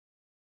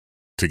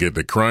To get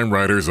the Crime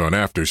Writers on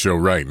After Show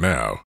right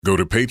now, go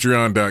to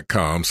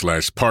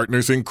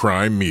patreon.com/Partners in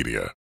Crime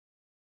Media.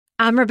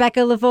 I'm Rebecca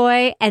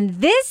Lavoie,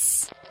 and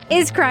this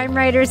is Crime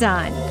Writers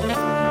On.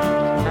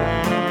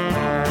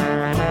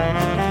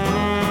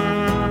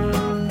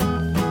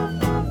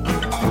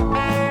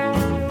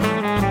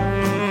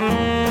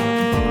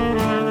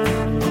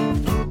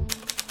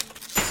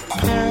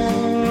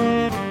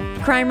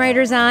 Crime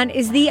Writers On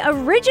is the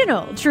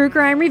original true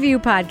crime review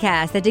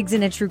podcast that digs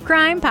into true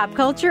crime, pop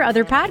culture,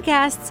 other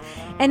podcasts.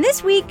 And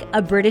this week,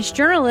 a British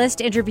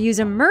journalist interviews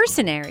a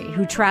mercenary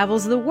who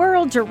travels the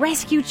world to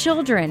rescue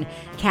children,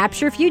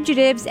 capture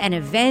fugitives, and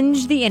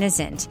avenge the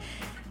innocent.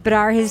 But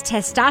are his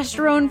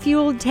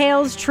testosterone-fueled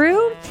tales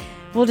true?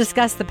 We'll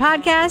discuss the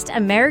podcast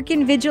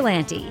American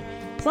Vigilante.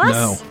 Plus,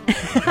 no.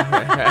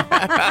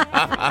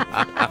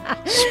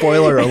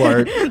 Spoiler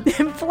alert.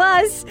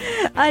 Plus,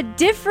 a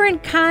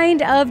different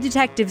kind of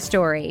detective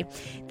story.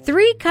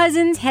 3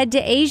 cousins head to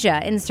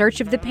Asia in search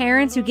of the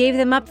parents who gave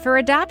them up for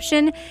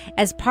adoption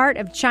as part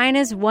of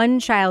China's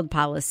one-child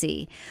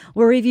policy.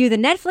 We'll review the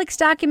Netflix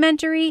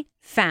documentary,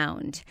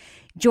 Found.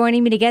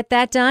 Joining me to get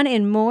that done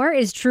and more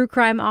is true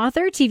crime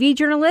author, TV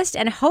journalist,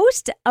 and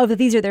host of the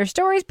These Are Their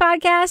Stories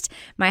podcast,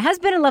 my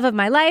husband and love of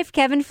my life,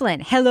 Kevin Flynn.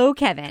 Hello,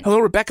 Kevin. Hello,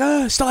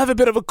 Rebecca. Still have a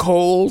bit of a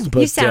cold,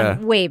 but you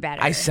sound way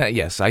better.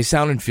 Yes, I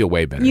sound and feel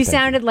way better. You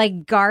sounded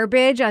like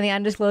garbage on the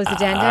Undisclosed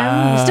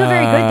Addendum. You're still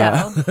very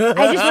good, though.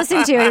 I just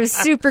listened to it. It was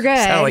super good.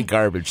 Sound like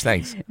garbage.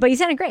 Thanks. But you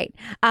sounded great.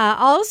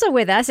 Also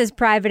with us is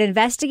private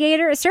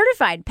investigator, a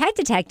certified pet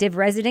detective,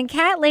 resident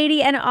cat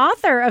lady, and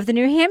author of the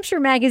New Hampshire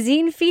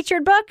Magazine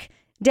featured book,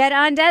 Dead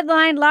on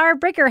Deadline, Lara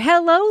Bricker.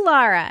 Hello,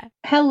 Lara.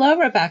 Hello,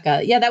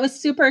 Rebecca. Yeah, that was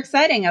super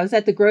exciting. I was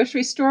at the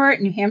grocery store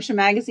at New Hampshire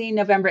Magazine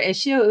November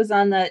issue. It was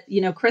on the,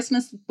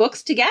 Christmas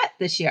books to get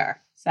this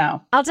year.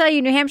 So I'll tell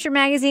you, New Hampshire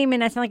Magazine,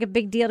 and that's not like a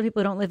big deal to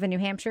people who don't live in New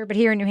Hampshire, but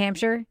here in New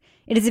Hampshire,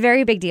 it is a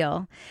very big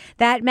deal.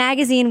 That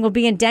magazine will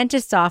be in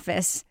dentist's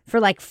office for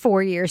like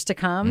 4 years to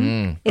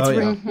come.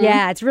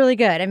 Yeah, it's really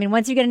good. I mean,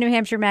 once you get a New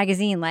Hampshire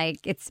Magazine, like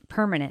it's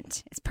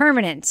permanent. It's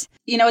permanent.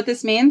 You know what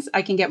this means?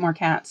 I can get more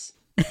cats.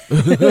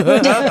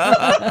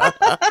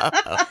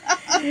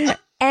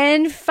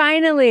 And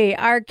finally,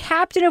 our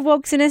captain of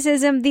woke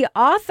cynicism, the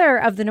author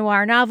of the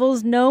noir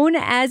novels known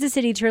as the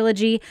City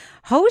Trilogy,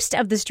 host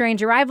of the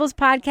Strange Arrivals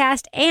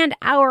podcast, and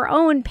our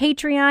own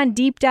Patreon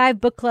Deep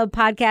Dive Book Club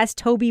podcast,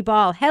 Toby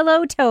Ball.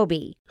 Hello,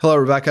 Toby. Hello,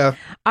 Rebecca.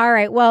 All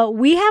right. Well,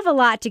 we have a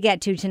lot to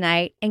get to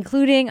tonight,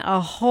 including a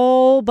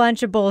whole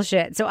bunch of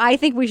bullshit. So I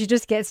think we should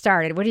just get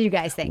started. What do you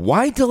guys think?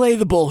 Why delay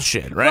the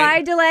bullshit, right?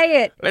 Why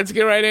delay it? Let's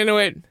get right into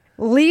it.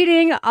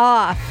 Leading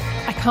off.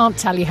 I can't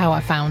tell you how I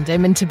found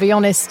him, and to be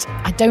honest,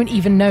 I don't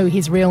even know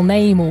his real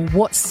name or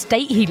what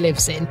state he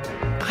lives in.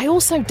 I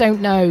also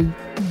don't know,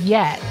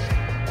 yet,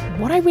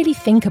 what I really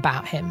think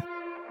about him.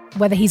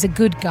 Whether he's a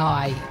good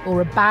guy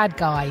or a bad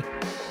guy,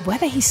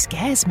 whether he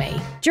scares me.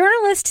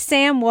 Journalist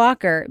Sam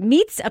Walker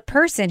meets a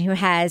person who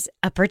has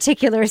a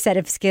particular set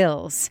of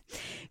skills.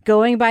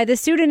 Going by the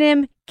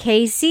pseudonym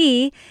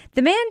KC,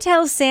 the man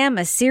tells Sam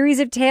a series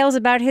of tales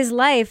about his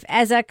life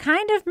as a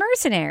kind of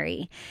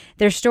mercenary.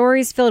 Their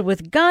stories filled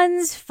with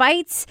guns,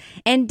 fights,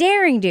 and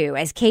daring do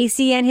as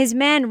KC and his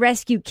men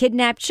rescue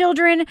kidnapped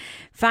children,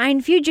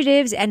 find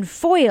fugitives, and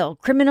foil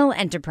criminal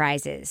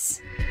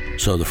enterprises.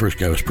 So the first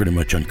guy was pretty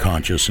much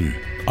unconscious and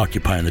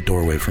occupying the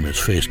doorway from his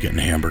face, getting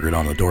hamburgered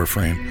on the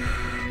doorframe.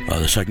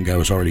 The second guy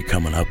was already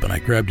coming up, and I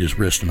grabbed his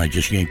wrist and I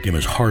just yanked him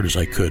as hard as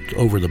I could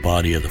over the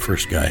body of the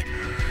first guy,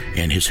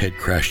 and his head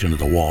crashed into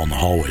the wall in the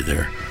hallway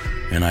there,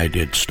 and I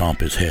did stomp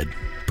his head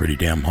pretty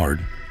damn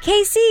hard.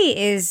 KC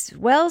is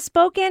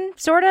well-spoken,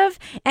 sort of,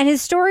 and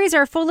his stories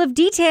are full of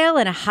detail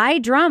and high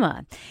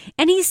drama.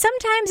 And he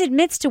sometimes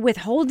admits to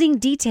withholding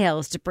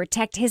details to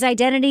protect his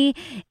identity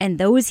and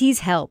those he's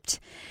helped.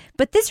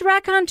 But this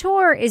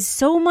raconteur is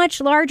so much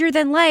larger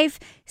than life,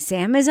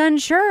 Sam is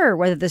unsure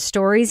whether the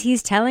stories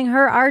he's telling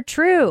her are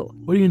true.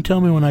 What are you going to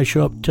tell me when I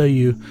show up and tell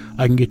you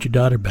I can get your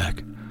daughter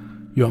back?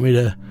 You want me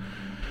to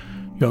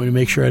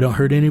make sure I don't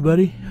hurt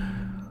anybody?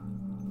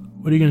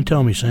 What are you going to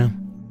tell me, Sam?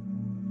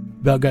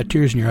 About got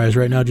tears in your eyes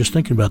right now just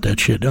thinking about that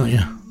shit, don't you?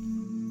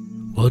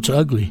 Well, it's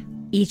ugly.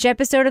 Each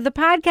episode of the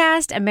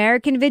podcast,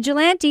 American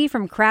Vigilante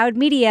from Crowd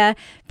Media,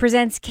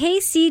 presents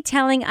KC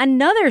telling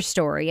another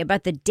story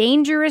about the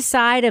dangerous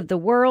side of the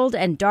world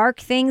and dark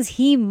things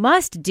he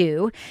must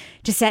do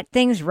to set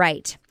things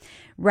right.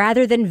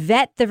 Rather than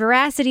vet the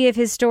veracity of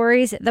his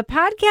stories, the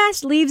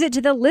podcast leaves it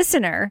to the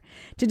listener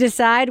to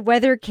decide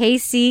whether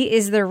KC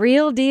is the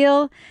real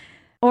deal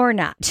or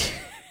not.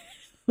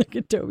 Look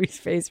at Toby's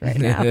face right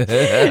now.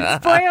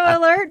 Spoiler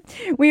alert,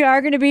 we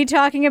are going to be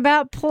talking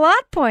about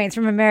plot points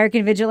from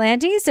American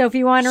Vigilante. So if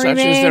you want to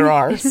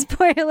remain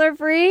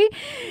spoiler-free,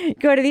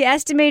 go to the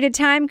estimated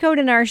time code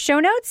in our show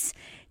notes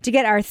to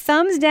get our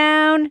thumbs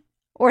down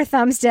or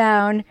thumbs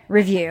down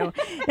review.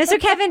 Now, so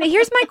Kevin,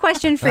 here's my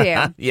question for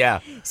you.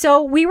 Yeah.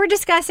 So we were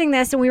discussing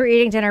this and we were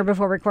eating dinner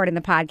before recording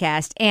the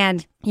podcast.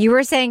 And you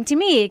were saying to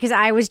me, because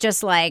I was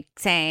just like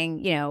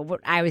saying,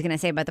 what I was going to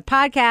say about the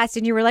podcast.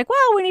 And you were like,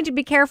 well, we need to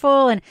be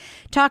careful and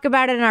talk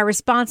about it in our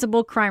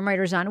responsible crime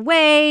writers on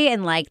way.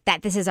 And like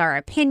that this is our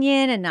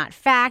opinion and not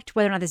fact,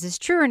 whether or not this is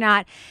true or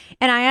not.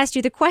 And I asked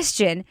you the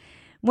question,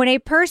 when a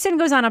person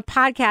goes on a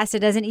podcast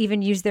that doesn't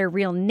even use their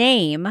real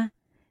name,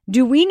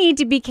 do we need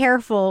to be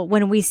careful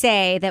when we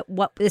say that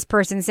what this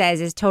person says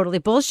is totally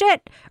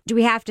bullshit? Do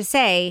we have to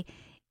say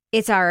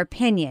it's our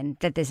opinion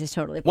that this is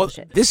totally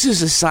bullshit? Well, this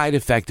is a side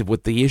effect of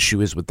what the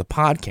issue is with the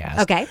podcast.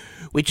 Okay.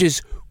 Which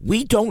is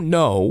we don't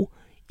know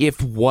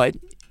if what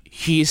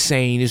he is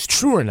saying is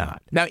true or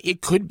not. Now,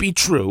 it could be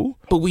true,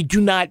 but we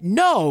do not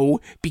know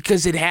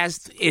because it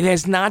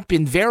has not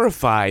been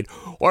verified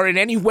or in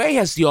any way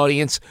has the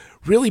audience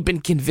really been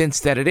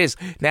convinced that it is.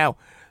 Now,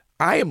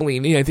 I am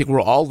leaning, I think we're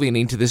all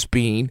leaning to this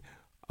being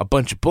a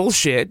bunch of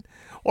bullshit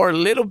or a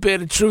little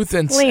bit of truth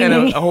and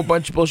a whole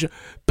bunch of bullshit.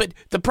 But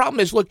the problem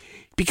is, look,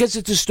 because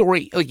it's a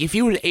story, like if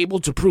you were able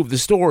to prove the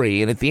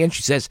story and at the end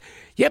she says,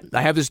 yep,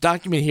 I have this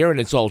document here and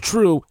it's all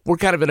true, we're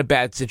kind of in a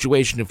bad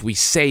situation if we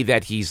say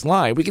that he's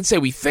lying. We can say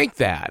we think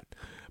that.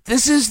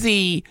 This is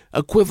the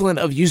equivalent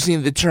of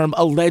using the term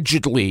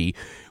allegedly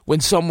when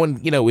someone,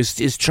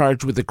 is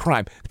charged with a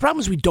crime. The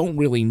problem is we don't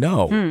really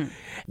know.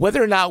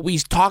 Whether or not we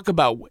talk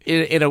about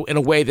in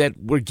a way that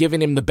we're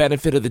giving him the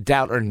benefit of the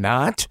doubt or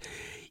not,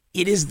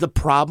 it is the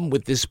problem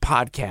with this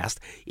podcast.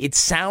 It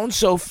sounds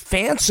so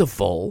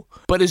fanciful,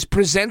 but is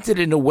presented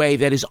in a way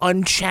that is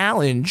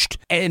unchallenged,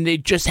 and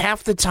it just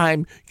half the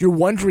time you're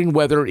wondering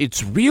whether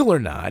it's real or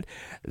not.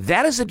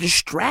 That is a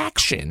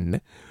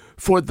distraction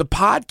for the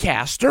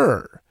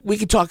podcaster. We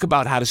could talk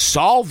about how to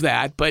solve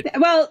that, but...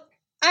 Well,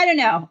 I don't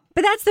know.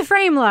 But that's the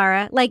frame,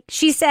 Laura. Like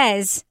she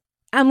says,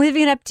 I'm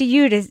leaving it up to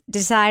you to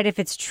decide if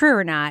it's true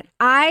or not.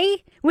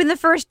 When the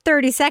first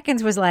 30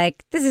 seconds was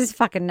like, this is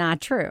fucking not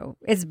true.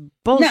 It's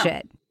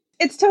bullshit. No,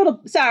 it's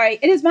total. Sorry.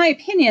 It is my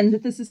opinion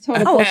that this is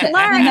total bullshit.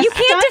 Laura, you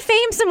can't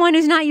defame someone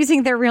who's not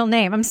using their real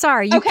name. I'm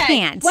sorry. You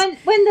can't.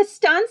 When the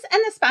stunts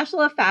and the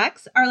special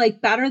effects are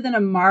like better than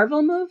a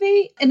Marvel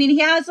movie. I mean, he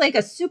has like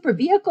a super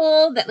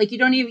vehicle that like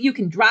you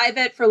can drive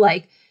it for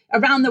like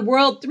around the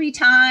world 3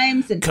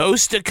 times and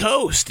coast to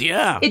coast.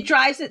 Yeah. It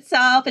drives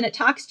itself and it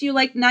talks to you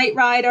like Knight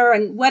Rider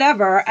and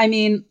whatever. I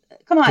mean,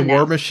 come on now.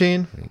 War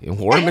Machine.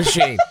 War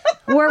Machine.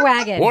 War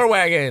Wagon. War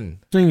Wagon.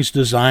 Thing's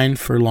designed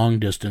for long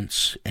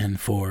distance and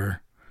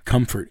for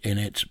comfort, and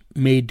it's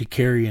made to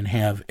carry and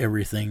have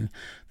everything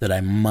that I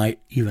might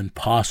even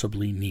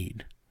possibly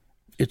need.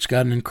 It's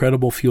got an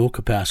incredible fuel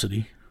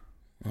capacity.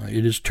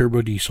 It is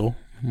turbo diesel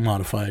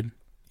modified.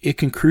 It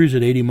can cruise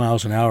at 80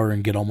 miles an hour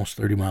and get almost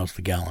 30 miles to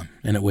the gallon,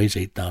 and it weighs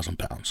 8,000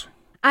 pounds.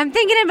 I'm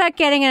thinking about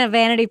getting a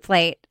vanity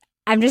plate.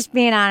 I'm just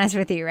being honest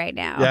with you right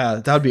now.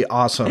 Yeah, that would be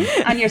awesome.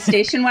 On your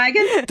station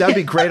wagon? That'd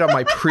be great on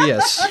my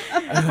Prius.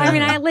 I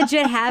mean, I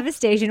legit have a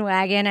station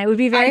wagon. It would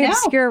be a very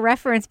obscure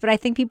reference, but I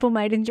think people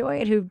might enjoy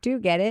it who do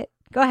get it.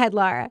 Go ahead,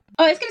 Laura.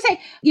 Oh, I was going to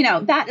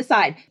say, that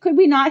aside, could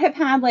we not have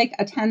had like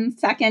a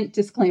 10-second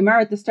disclaimer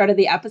at the start of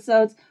the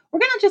episodes? We're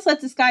going to just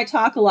let this guy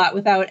talk a lot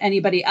without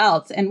anybody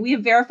else. And we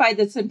have verified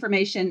this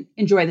information.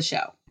 Enjoy the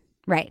show.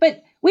 Right.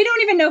 But we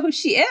don't even know who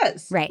she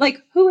is. Right.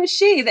 Like, who is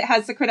she that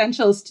has the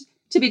credentials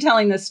to be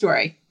telling this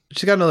story?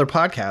 She's got another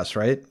podcast,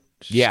 right?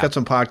 She's Yeah. got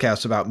some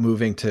podcasts about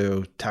moving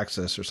to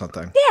Texas or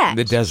something. Yeah.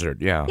 The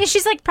desert, yeah. Yeah,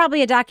 she's like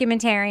probably a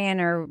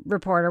documentarian or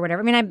reporter or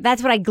whatever. I mean,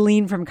 that's what I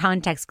glean from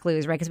context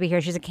clues, right? Because we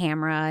hear she's a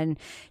camera and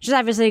she's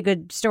obviously a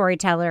good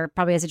storyteller,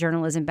 probably has a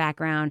journalism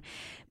background.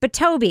 But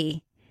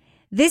Toby,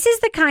 this is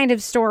the kind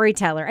of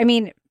storyteller. I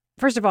mean,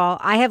 first of all,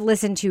 I have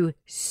listened to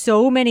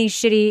so many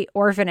shitty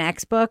Orphan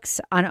X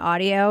books on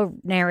audio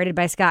narrated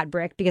by Scott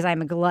Brick because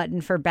I'm a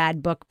glutton for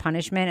bad book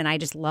punishment. And I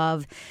just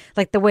love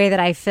like the way that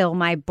I fill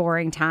my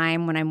boring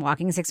time when I'm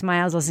walking 6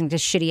 miles listening to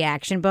shitty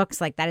action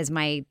books. Like that's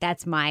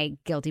my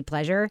guilty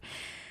pleasure.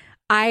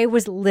 I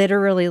was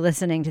literally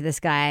listening to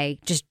this guy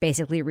just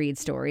basically read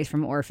stories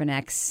from Orphan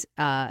X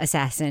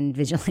assassin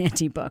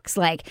vigilante books.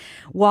 Like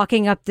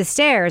walking up the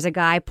stairs, a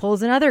guy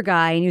pulls another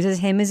guy and uses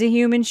him as a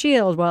human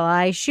shield while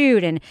I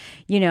shoot. And,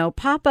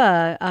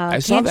 Papa, I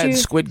saw that in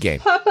Squid Game.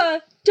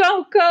 Papa,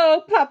 don't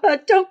go.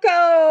 Papa, don't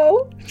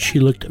go. She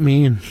looked at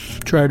me and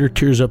dried her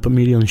tears up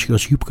immediately. She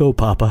goes, "You go,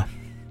 Papa."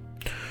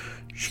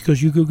 She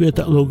goes, "You go get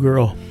that little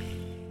girl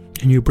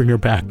and you bring her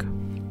back.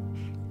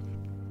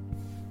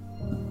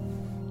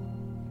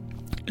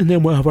 And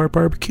then we'll have our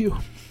barbecue."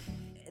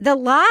 The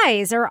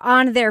lies are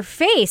on their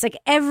face. Like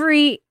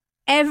every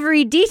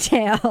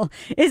detail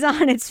is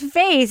on its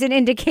face, an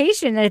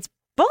indication that it's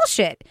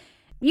bullshit.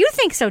 You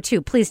think so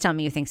too. Please tell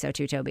me you think so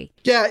too, Toby.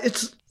 Yeah,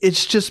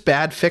 it's just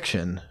bad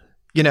fiction,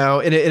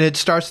 and it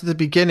starts at the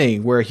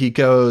beginning where he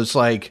goes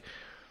like,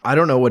 I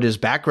don't know what his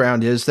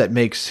background is that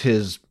makes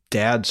his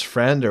dad's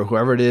friend or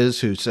whoever it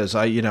is who says,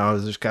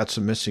 there's got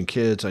some missing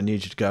kids. I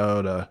need you to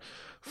go to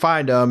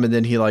find them. And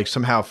then he like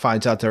somehow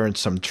finds out they're in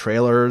some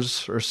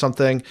trailers or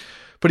something.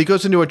 But he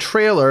goes into a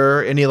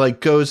trailer and he like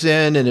goes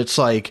in and it's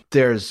like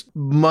there's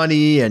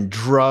money and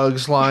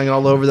drugs lying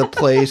all over the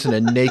place and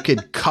a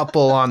naked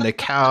couple on the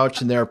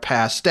couch and they're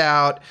passed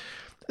out.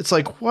 It's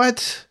like,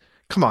 what?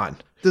 Come on.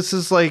 This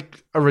is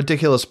like a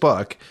ridiculous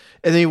book.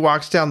 And then he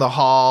walks down the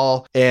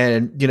hall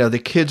and, you know, the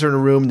kids are in a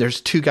room.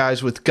 There's two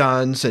guys with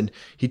guns and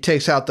he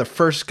takes out the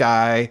first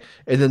guy.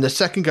 And then the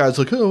second guy's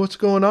like, oh, what's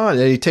going on? And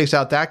then he takes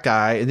out that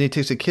guy and then he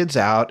takes the kids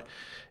out.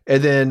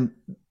 And then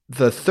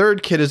the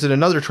third kid is in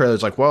another trailer.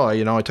 It's like, well,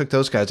 you know, I took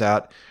those guys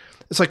out.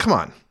 It's like, come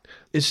on.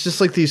 It's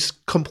just like these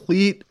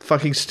complete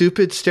fucking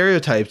stupid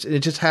stereotypes. And it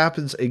just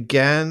happens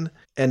again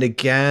and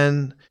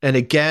again and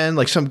again.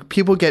 Like some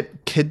people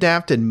get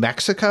kidnapped in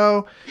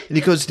Mexico and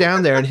he goes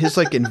down there and his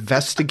like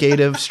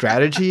investigative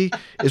strategy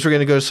is we're going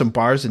to go to some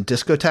bars and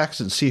discotheques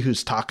and see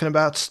who's talking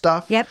about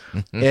stuff. Yep.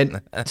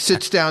 And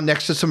sits down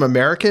next to some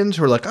Americans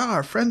who are like, oh,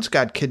 our friends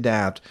got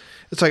kidnapped.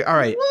 It's like, all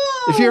right,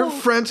 if your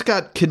friends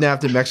got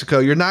kidnapped in Mexico,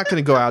 you're not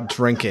going to go out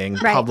drinking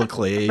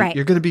publicly. Right.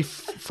 You're going to be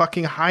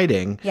fucking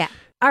hiding. Yeah.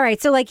 All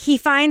right. So like he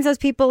finds those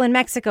people in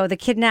Mexico, the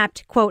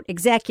kidnapped, quote,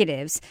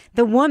 executives.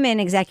 The woman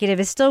executive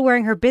is still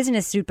wearing her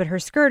business suit, but her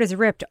skirt is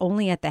ripped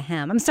only at the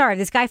hem. I'm sorry.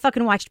 This guy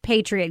fucking watched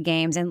Patriot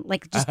games and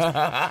like just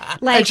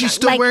like. And she's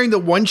still wearing the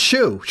one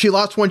shoe. She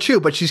lost one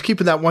shoe, but she's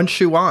keeping that one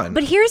shoe on.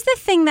 But here's the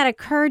thing that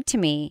occurred to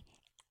me.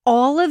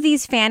 All of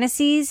these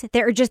fantasies,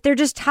 they're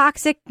just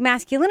toxic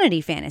masculinity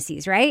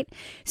fantasies, right?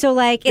 So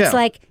like, it's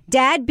like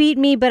dad beat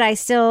me, but I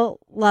still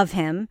love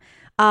him.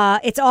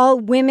 It's all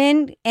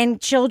women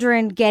and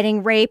children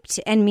getting raped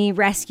and me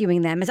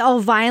rescuing them. It's all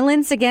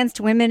violence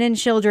against women and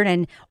children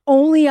and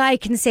only I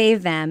can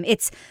save them.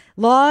 It's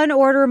law and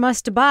order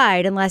must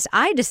abide unless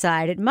I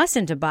decide it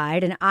mustn't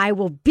abide and I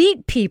will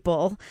beat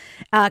people.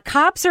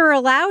 Cops are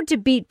allowed to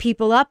beat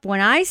people up when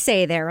I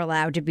say they're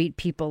allowed to beat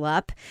people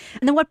up.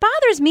 And then what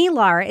bothers me,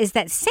 Laura, is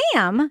that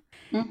Sam,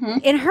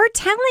 in her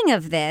telling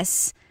of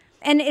this,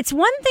 and it's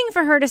one thing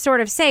for her to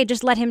sort of say,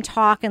 just let him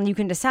talk and you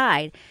can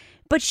decide.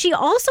 But she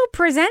also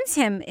presents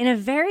him in a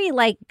very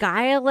like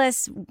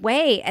guileless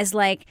way as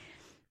like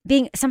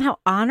being somehow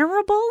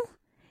honorable.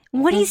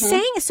 What he's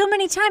saying so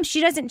many times,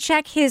 she doesn't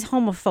check his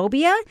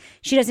homophobia.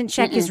 She doesn't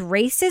check his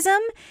racism.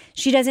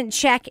 She doesn't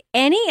check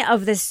any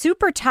of the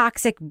super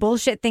toxic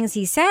bullshit things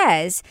he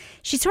says.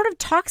 She sort of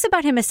talks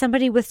about him as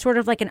somebody with sort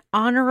of like an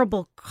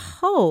honorable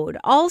code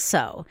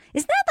also.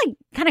 Isn't that like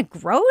kind of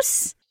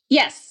gross?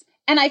 Yes.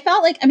 And I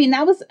felt like, I mean,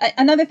 that was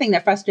another thing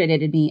that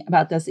frustrated me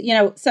about this. You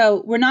know,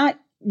 so we're not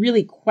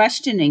really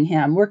questioning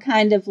him. We're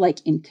kind of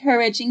like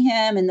encouraging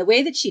him, and the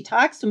way that she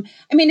talks to him.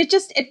 I mean,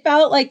 it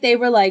felt like they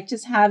were like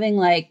just having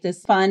like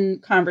this fun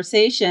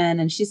conversation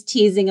and she's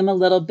teasing him a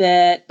little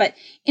bit, but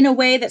in a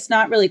way that's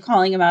not really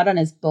calling him out on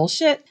his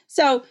bullshit.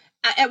 So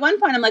at one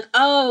point I'm like,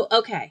 oh,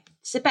 okay,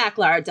 sit back,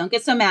 Laura. Don't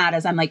get so mad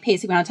as I'm like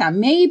pacing around town.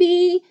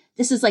 Maybe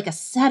this is like a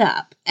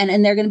setup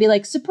and they're going to be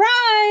like,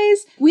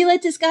 surprise. We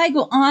let this guy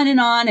go on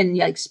and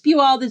like spew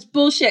all this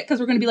bullshit because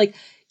we're going to be like,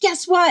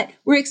 guess what?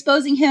 We're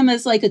exposing him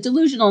as like a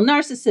delusional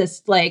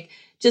narcissist, like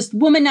just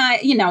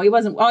womanize. You know, he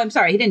wasn't, oh, I'm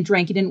sorry. He didn't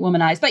drink. He didn't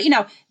womanize. But, you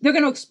know, they're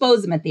going to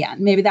expose him at the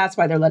end. Maybe that's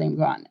why they're letting him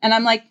go on. And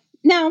I'm like,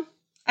 no,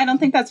 I don't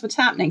think that's what's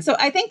happening. So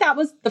I think that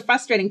was the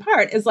frustrating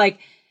part is like,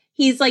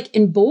 he's like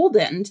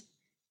emboldened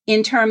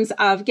in terms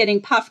of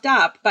getting puffed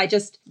up by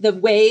just the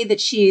way that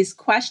she's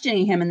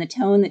questioning him and the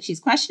tone that she's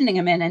questioning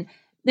him in. And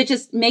that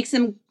just makes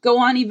him go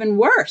on even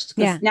worse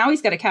because now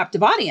he's got a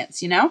captive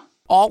audience, you know?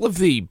 All of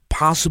the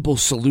possible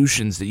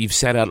solutions that you've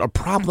set out are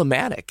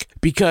problematic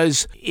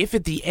because if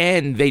at the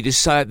end they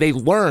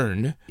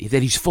learn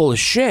that he's full of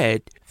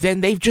shit, then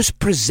they've just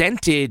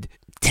presented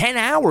 10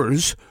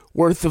 hours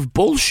worth of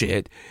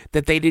bullshit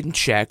that they didn't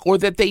check or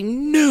that they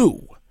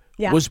knew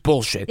was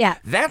bullshit. Yeah.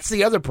 That's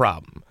the other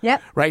problem.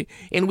 Yep. Right?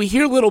 And we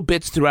hear little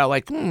bits throughout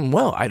like,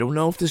 well, I don't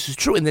know if this is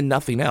true, and then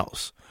nothing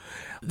else.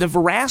 The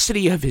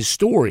veracity of his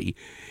story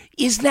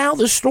is now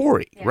the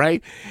story,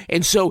 right?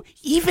 And so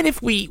even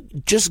if we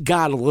just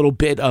got a little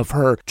bit of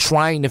her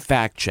trying to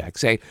fact check,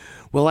 say,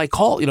 well, I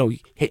call,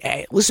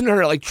 hey, listen to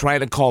her like trying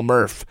to call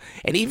Murph.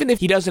 And even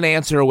if he doesn't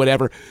answer or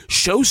whatever,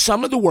 show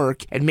some of the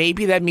work. And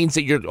maybe that means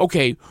that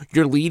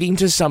you're leading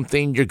to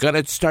something. You're going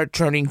to start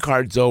turning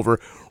cards over.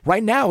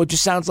 Right now, it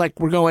just sounds like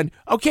we're going,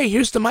 okay,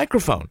 here's the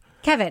microphone.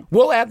 Kevin.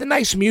 We'll add the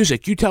nice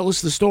music. You tell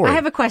us the story. I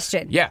have a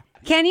question. Yeah.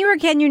 Can you or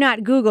can you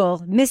not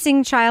Google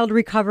missing child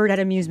recovered at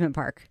amusement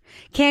park?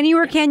 Can you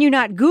or can you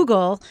not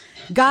Google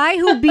guy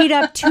who beat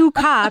up 2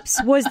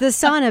 cops was the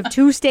son of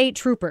 2 state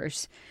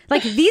troopers?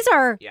 Like, these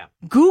are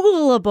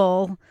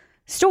Googleable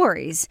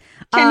stories.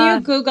 Can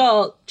you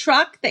Google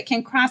truck that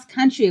can cross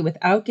country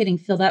without getting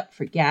filled up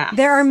for gas?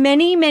 There are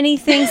many, many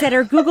things that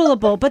are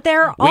Googleable, but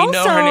there are also... We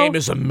know her name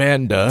is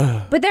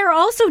Amanda. But there are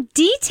also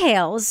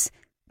details,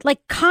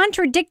 like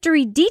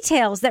contradictory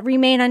details that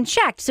remain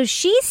unchecked. So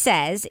she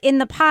says in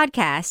the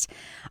podcast,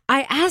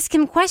 I ask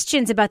him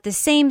questions about the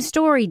same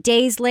story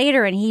days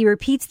later and he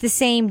repeats the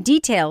same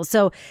details.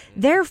 So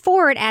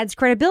therefore it adds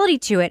credibility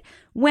to it.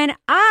 When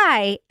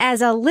I,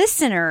 as a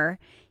listener,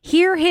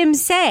 hear him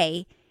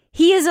say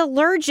he is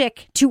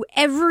allergic to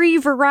every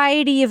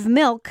variety of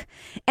milk.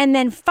 And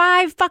then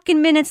 5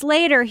 fucking minutes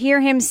later, hear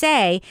him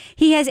say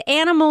he has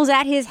animals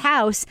at his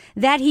house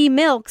that he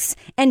milks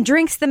and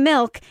drinks the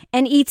milk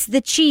and eats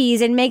the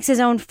cheese and makes his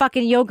own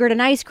fucking yogurt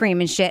and ice cream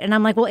and shit. And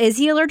I'm like, well, is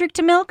he allergic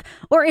to milk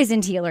or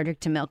isn't he allergic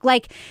to milk?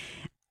 Like,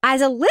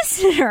 as a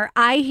listener,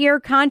 I hear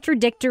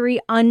contradictory,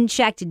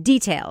 unchecked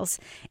details.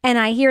 And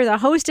I hear the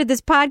host of this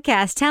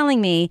podcast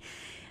telling me,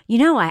 you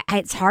know,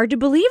 it's hard to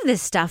believe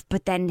this stuff,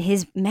 but then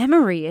his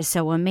memory is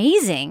so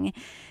amazing.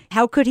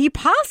 How could he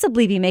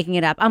possibly be making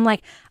it up? I'm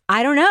like,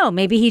 I don't know.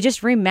 Maybe he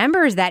just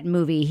remembers that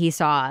movie he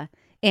saw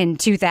in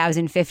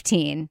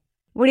 2015.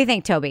 What do you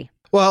think, Toby?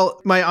 Well,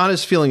 my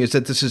honest feeling is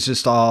that this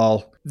is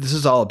all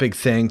a big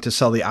thing to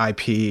sell the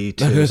IP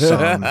to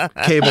some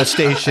cable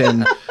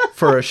station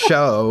for a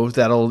show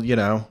that'll, you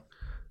know,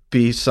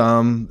 be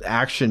some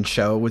action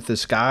show with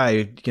this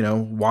guy, you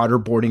know,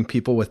 waterboarding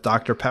people with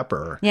Dr.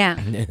 Pepper. Yeah.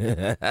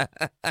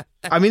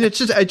 I mean, it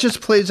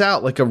just plays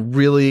out like a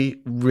really,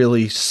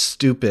 really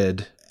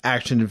stupid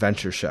action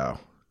adventure show.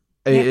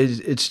 Yeah.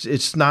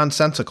 It's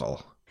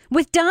nonsensical.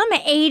 With dumb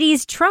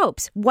 80s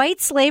tropes. White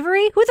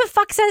slavery? Who the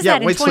fuck says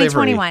that in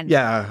 2021? Slavery.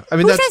 Yeah. I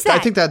mean, I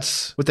think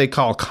that's what they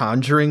call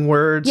conjuring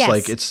words. Yes.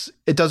 Like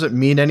it doesn't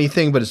mean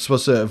anything, but it's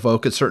supposed to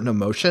evoke a certain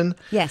emotion.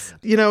 Yes.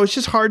 You know, it's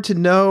just hard to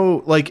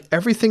know. Like,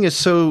 everything is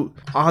so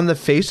on the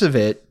face of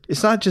it.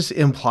 It's not just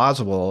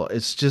implausible.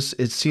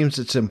 It seems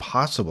it's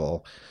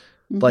impossible.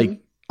 Mm-hmm.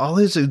 Like, all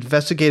his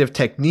investigative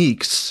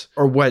techniques,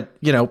 or what,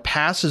 you know,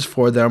 passes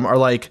for them, are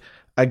like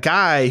a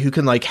guy who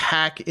can like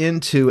hack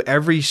into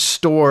every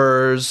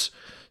store's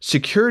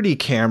security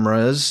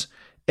cameras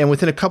and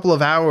within a couple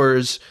of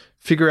hours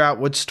figure out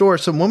what store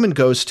some woman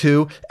goes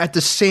to at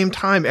the same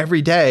time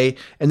every day.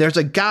 And there's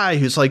a guy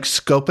who's like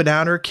scoping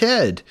out her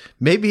kid.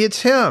 Maybe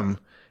it's him.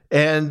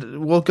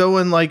 And we'll go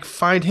and like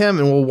find him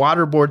and we'll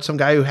waterboard some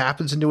guy who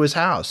happens into his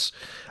house.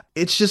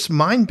 It's just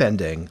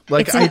mind-bending.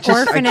 Like, I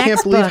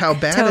can't believe how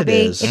bad Toby. it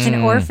is. It's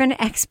an orphan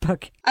X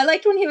book. I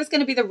liked when he was going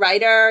to be the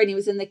writer and he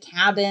was in the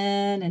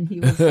cabin and he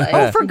was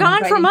like...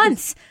 Gone for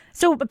months.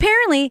 So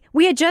apparently,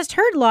 we had just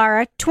heard,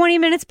 Laura, 20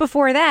 minutes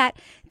before that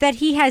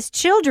he has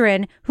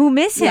children who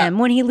miss him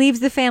when he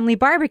leaves the family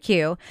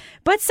barbecue.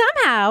 But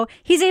somehow,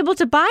 he's able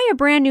to buy a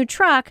brand new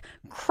truck,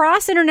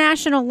 cross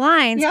international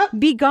lines,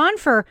 be gone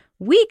for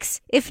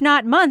weeks, if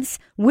not months,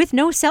 with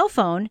no cell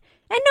phone.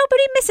 And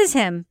nobody misses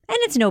him. And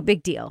it's no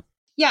big deal.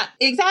 Yeah,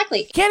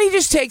 exactly. Can't he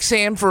just take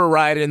Sam for a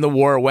ride in the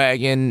war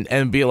wagon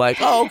and be like,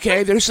 oh,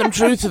 okay, there's some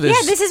truth to this?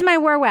 Yeah, this is my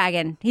war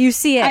wagon. You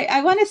see it.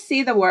 I want to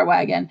see the war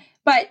wagon.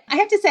 But I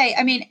have to say,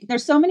 I mean,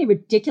 there's so many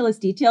ridiculous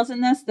details in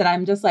this that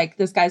I'm just like,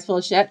 this guy's full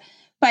of shit.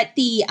 But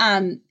the,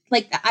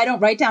 like, I don't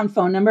write down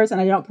phone numbers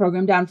and I don't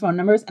program down phone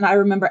numbers. And I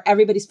remember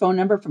everybody's phone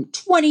number from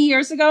 20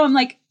 years ago. I'm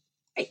like,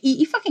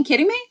 you fucking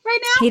kidding me right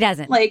now?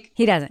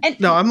 He doesn't. And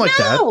no, I'm like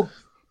that.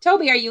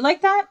 Toby, are you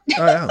like that?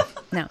 Oh, yeah.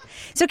 No.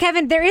 So,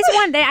 Kevin, there is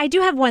one. I do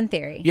have one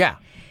theory. Yeah.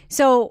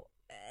 So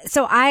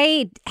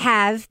I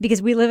have,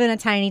 because we live in a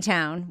tiny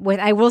town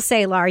I will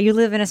say, Laura, you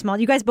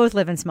guys both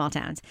live in small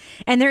towns.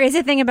 And there is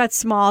a thing about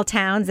small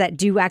towns that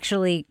do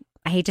actually,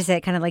 I hate to say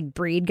it, kind of like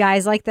breed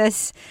guys like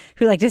this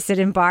who like to sit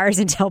in bars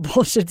and tell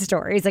bullshit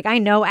stories. Like, I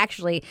know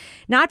actually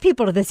not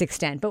people to this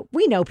extent, but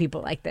we know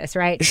people like this,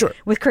 right? Sure.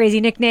 With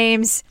crazy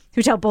nicknames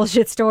who tell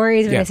bullshit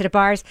stories when they sit at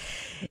bars.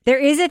 There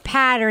is a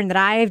pattern that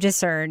I have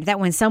discerned that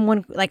when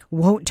someone like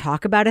won't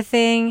talk about a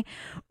thing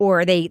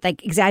or they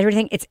like exaggerate a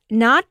thing, it's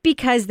not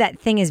because that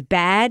thing is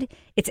bad.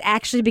 It's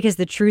actually because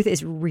the truth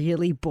is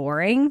really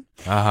boring.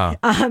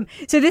 So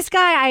this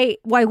guy,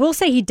 I will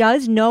say he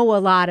does know a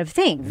lot of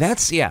things. I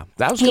was going to say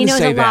that. He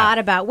knows a lot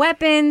about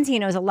weapons. He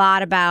knows a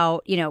lot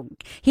about,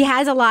 he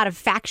has a lot of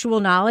factual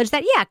knowledge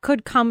that,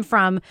 could come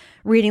from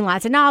reading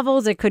lots of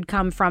novels. It could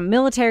come from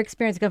military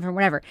experience. It could come from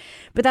whatever.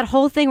 But that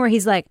whole thing where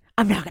he's like,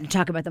 I'm not going to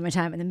talk about my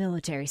time in the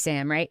military,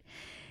 Sam, right?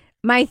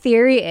 My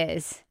theory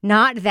is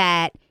not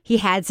that he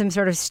had some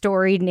sort of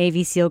storied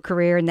Navy SEAL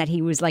career and that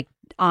he was like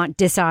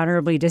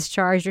dishonorably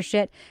discharged or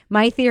shit.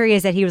 My theory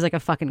is that he was like a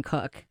fucking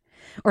cook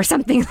or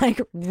something like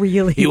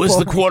really He was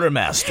boring. the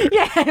quartermaster.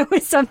 Yeah, it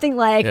was something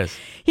like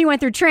he went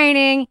through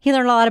training, he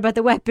learned a lot about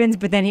the weapons,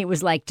 but then he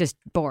was like just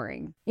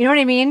boring. You know what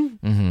I mean?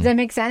 Mm-hmm. Does that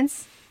make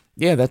sense?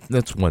 Yeah,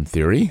 that's one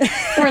theory.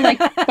 Or like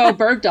Bo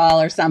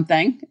Bergdahl or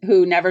something,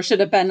 who never should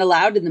have been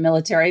allowed in the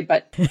military,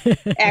 but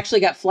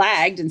actually got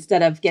flagged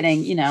instead of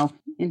getting,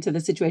 into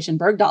the situation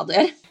Bergdahl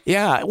did.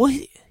 Yeah, well,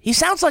 he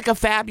sounds like a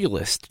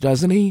fabulist,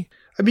 doesn't he?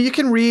 I mean, you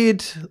can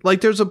read,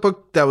 like, there's a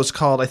book that was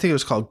called, I think it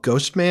was called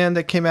Ghost Man,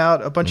 that came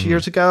out a bunch of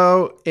years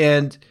ago.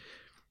 And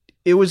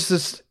it was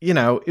this,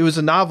 it was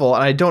a novel.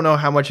 And I don't know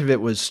how much of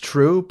it was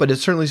true, but it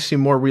certainly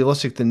seemed more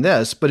realistic than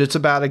this. But it's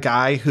about a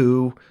guy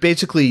who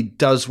basically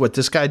does what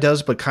this guy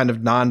does, but kind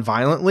of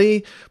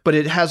non-violently. But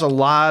it has a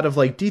lot of,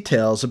 like,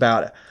 details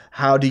about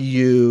how do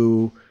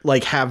you,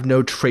 like, have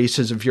no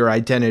traces of your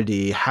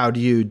identity? How do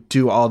you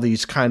do all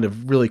these kind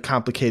of really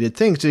complicated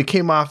things? And it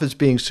came off as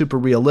being super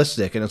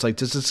realistic. And it's like,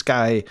 does this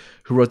guy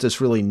who wrote this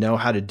really know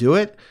how to do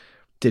it?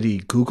 Did he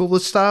Google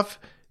this stuff?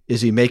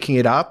 Is he making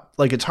it up?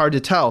 Like, it's hard to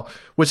tell.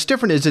 What's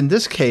different is in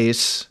this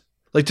case,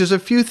 like, there's a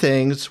few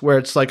things where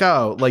it's like,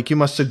 oh, like, you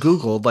must have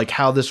Googled, like,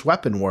 how this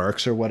weapon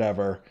works or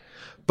whatever.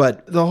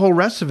 But the whole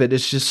rest of it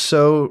is just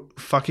so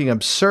fucking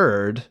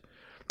absurd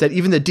that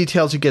even the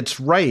details he gets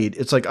right,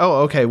 it's like,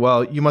 oh, okay,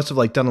 well, you must have,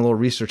 like, done a little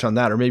research on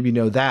that, or maybe you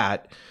know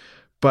that.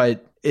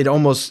 But it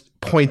almost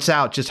points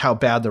out just how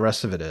bad the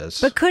rest of it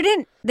is. But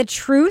couldn't the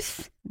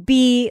truth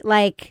be,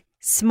 like,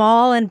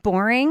 small and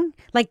boring?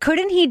 Like,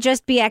 couldn't he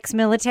just be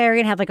ex-military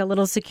and have, like, a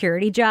little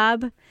security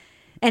job?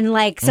 And,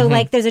 like, so,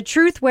 like, there's a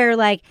truth where,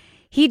 like,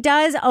 he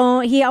drives,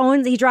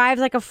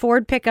 like, a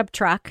Ford pickup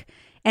truck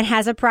and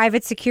has a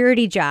private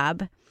security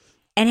job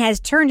and has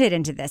turned it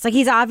into this. Like,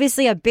 he's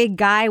obviously a big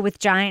guy with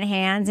giant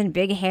hands and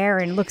big hair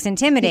and looks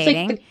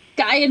intimidating. He's like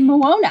the guy in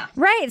Moana.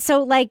 Right.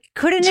 So, like,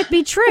 couldn't it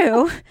be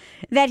true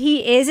that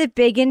he is a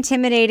big,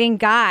 intimidating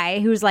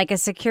guy who's like a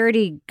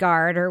security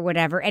guard or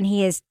whatever, and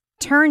he has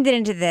turned it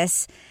into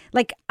this?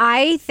 Like,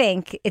 I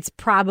think it's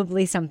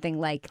probably something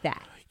like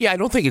that. Yeah, I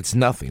don't think it's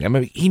nothing. I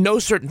mean, he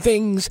knows certain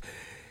things.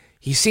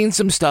 He's seen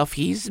some stuff.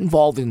 He's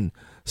involved in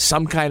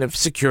some kind of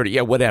security.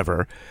 Yeah,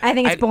 whatever. I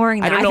think it's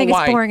boring. I think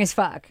it's boring as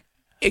fuck.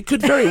 It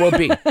could very well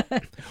be.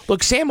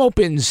 Look, Sam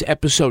opens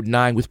episode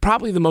 9 with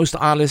probably the most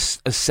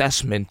honest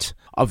assessment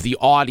of the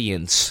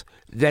audience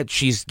that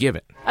she's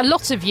given. A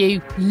lot of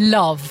you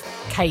love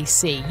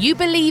KC. You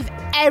believe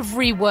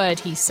every word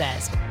he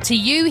says. To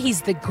you,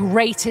 he's the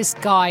greatest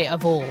guy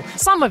of all.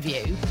 Some of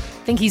you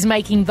think he's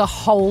making the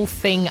whole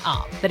thing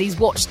up, that he's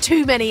watched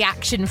too many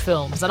action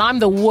films, and I'm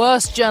the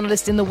worst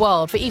journalist in the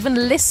world for even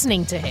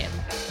listening to him.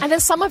 And then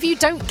some of you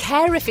don't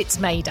care if it's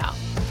made up.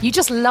 You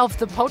just love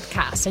the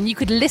podcast, and you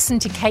could listen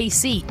to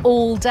KC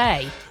all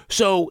day.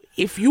 So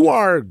if you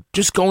are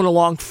just going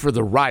along for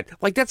the ride,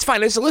 like, that's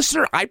fine. As a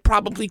listener, I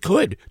probably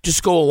could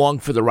just go along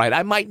for the ride.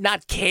 I might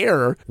not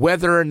care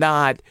whether or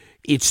not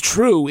it's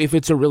true if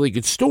it's a really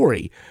good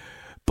story.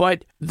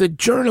 But the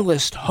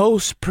journalists,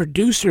 hosts,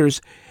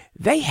 producers,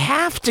 they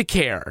have to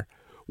care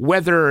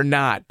whether or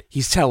not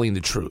he's telling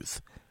the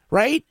truth,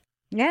 right?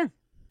 Yeah.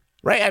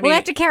 Right? I mean, they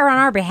have to care on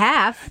our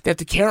behalf. They have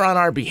to care on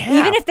our behalf.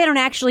 Even if they don't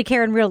actually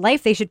care in real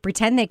life, they should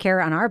pretend they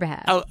care on our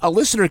behalf. A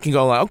listener can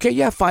go, okay,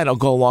 yeah, fine, I'll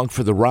go along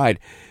for the ride.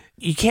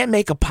 You can't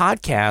make a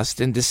podcast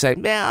and just say,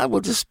 yeah,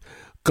 we'll just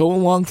go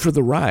along for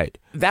the ride.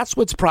 That's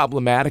what's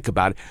problematic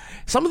about it.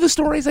 Some of the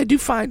stories I do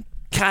find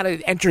kind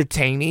of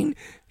entertaining.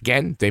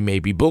 Again, they may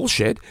be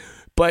bullshit.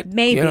 But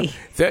maybe,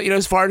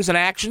 as far as an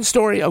action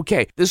story,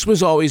 okay, this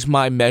was always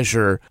my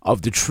measure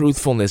of the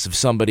truthfulness of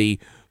somebody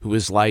who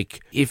was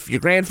like, if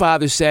your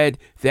grandfather said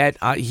that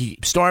he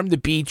stormed the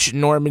beach in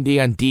Normandy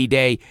on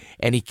D-Day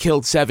and he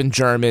killed 7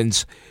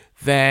 Germans,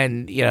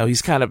 then,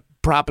 he's kind of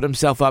propping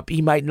himself up.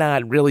 He might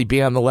not really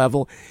be on the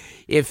level.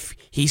 If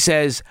he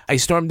says, I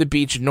stormed the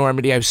beach in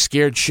Normandy, I was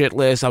scared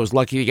shitless, I was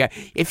lucky to get...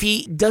 If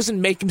he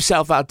doesn't make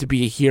himself out to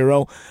be a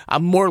hero,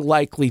 I'm more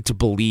likely to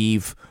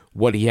believe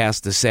what he has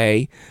to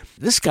say.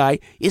 This guy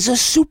is a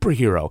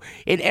superhero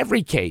in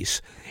every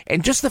case.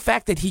 And just the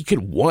fact that he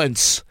could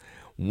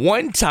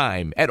one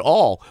time at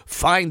all,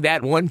 find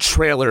that one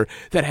trailer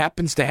that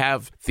happens to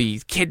have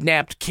the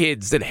kidnapped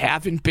kids that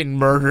haven't been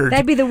murdered.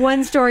 That'd be the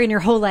one story in your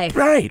whole life.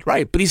 Right.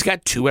 But he's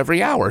got 2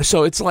 every hour.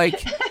 So it's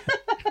like...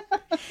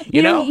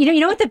 You know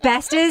what the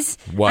best is?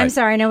 What? I'm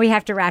sorry, I know we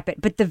have to wrap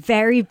it, but the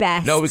very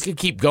best. No, we could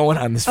keep going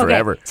on this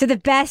forever. So the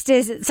best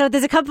is, so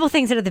there's a couple of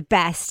things that are the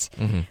best.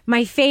 Mm-hmm.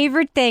 My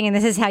favorite thing, and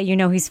this is how you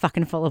know he's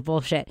fucking full of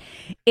bullshit,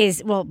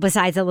 is, well,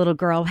 besides a little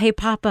girl, hey,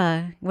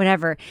 Papa,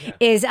 whatever,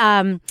 is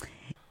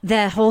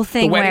the whole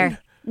thing where...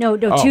 No,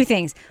 2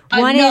 things.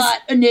 One I'm not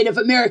a Native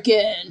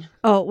American.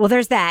 Oh, well,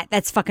 there's that.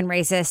 That's fucking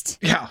racist.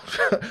 Yeah.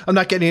 I'm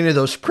not getting any of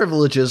those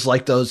privileges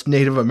like those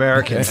Native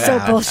Americans So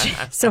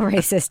bullshit. So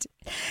racist.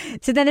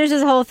 So then there's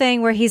this whole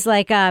thing where he's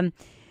like, and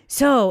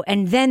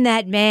then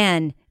that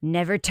man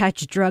never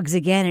touched drugs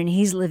again, and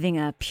he's living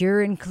a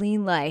pure and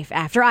clean life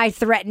after I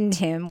threatened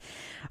him.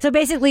 So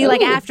basically,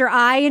 like, after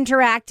I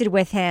interacted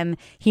with him,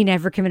 he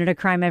never committed a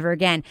crime ever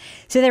again.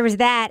 So there was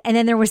that. And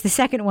then there was the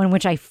second one,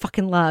 which I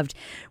fucking loved,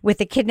 with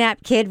the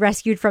kidnapped kid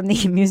rescued from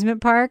the amusement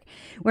park,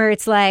 where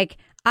it's like,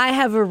 I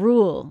have a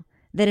rule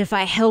that if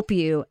I help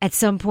you at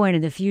some point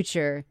in the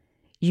future,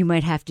 you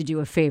might have to do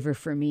a favor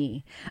for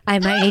me. I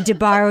might need to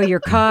borrow your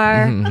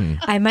car.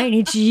 I might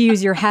need to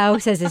use your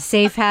house as a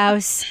safe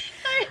house.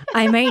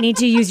 I might need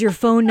to use your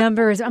phone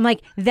numbers. I'm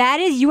like,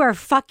 you are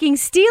fucking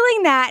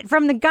stealing that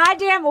from the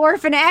goddamn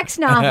Orphan X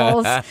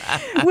novels,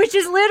 which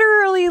is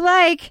literally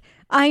like,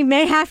 I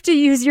may have to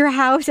use your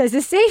house as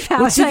a safe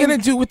house. What's he going to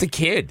do with the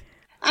kid?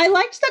 I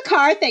liked the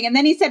car thing. And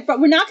then he said, but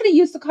we're not going to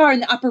use the car in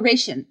the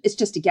operation. It's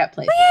just to get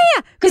places.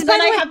 Yeah. Because then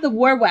I have the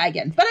war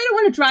wagon, but I don't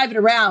want to drive it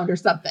around or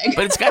something.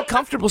 But it's got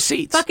comfortable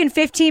seats. Fucking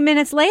 15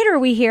 minutes later,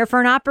 we hear for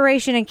an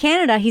operation in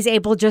Canada, he's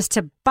able just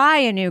to buy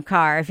a new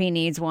car if he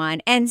needs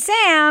one. And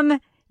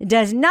Sam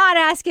does not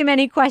ask him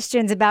any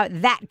questions about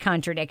that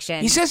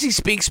contradiction. He says he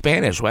speaks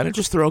Spanish. Why don't you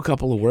just throw a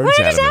couple of words Why at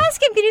don't you him? just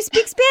ask him, can you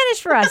speak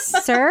Spanish for us,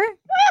 sir?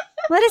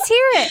 Let us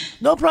hear it.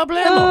 No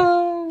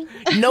problemo.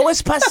 No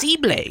es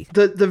posible.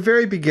 The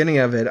very beginning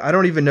of it, I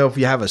don't even know if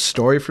you have a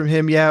story from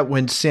him yet,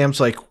 when Sam's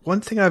like,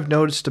 one thing I've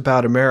noticed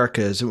about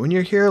America is that when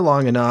you're here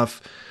long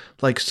enough,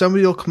 like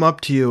somebody will come up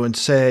to you and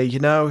say, you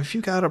know, if you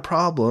got a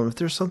problem, if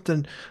there's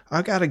something,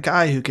 I got a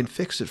guy who can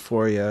fix it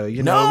for you.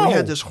 You know, we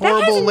had this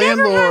horrible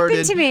landlord,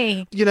 and to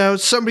me. you know,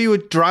 somebody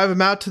would drive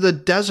him out to the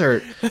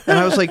desert, and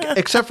I was like,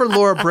 except for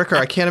Laura Bricker,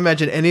 I can't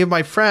imagine any of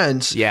my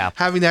friends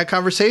having that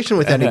conversation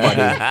with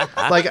anybody.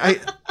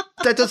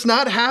 That does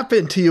not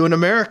happen to you in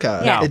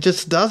America. Yeah. It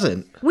just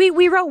doesn't.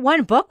 We wrote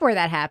one book where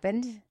that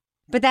happened,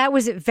 but that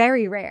was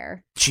very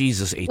rare.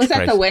 Jesus H. Was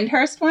that Christ. the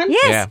Windhurst one?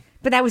 Yes. Yeah.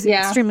 But that was an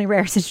extremely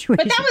rare situation.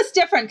 But that was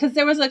different because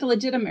there was like a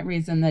legitimate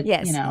reason that,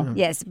 you know.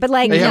 Yes, but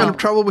like, Are you having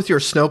trouble with your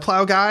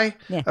snowplow guy?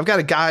 Yeah. I've got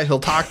a guy, he'll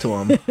talk to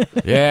him.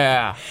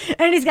 Yeah.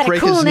 And he's got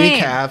Break a cool his name.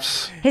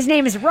 kneecaps. His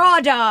name is Raw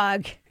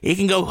Dog. He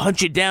can go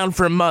hunt you down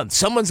for a month.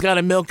 Someone's got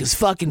to milk his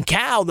fucking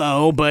cow,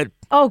 though, but...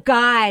 Oh,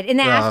 God. In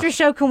the after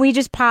show, can we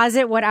just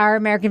posit what our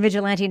American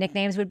Vigilante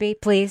nicknames would be,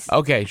 please?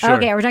 Okay, sure.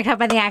 Okay, we're talking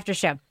about the after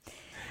show.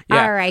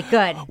 Yeah. All right,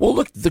 good. Well,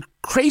 look, the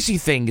crazy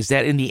thing is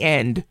that in the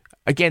end,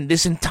 again,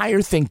 this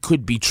entire thing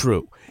could be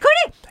true. Could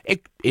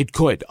it? It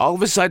could. All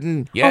of a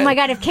sudden, Oh, my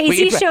God, if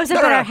Casey shows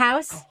up at our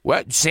house?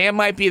 What? Sam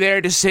might be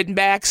there just sitting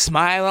back,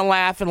 smiling,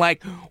 laughing,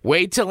 like,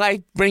 wait till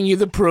I bring you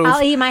the proof.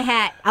 I'll eat my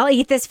hat. I'll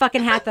eat this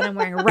fucking hat that I'm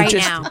wearing right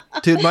now.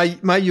 Dude, my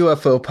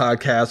UFO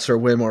podcasts are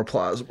way more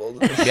plausible.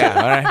 Yeah,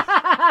 all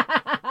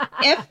right.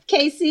 If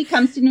Casey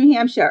comes to New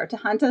Hampshire to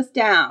hunt us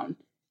down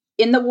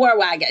in the war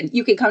wagon,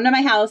 you can come to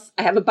my house.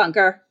 I have a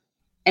bunker.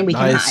 And we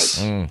can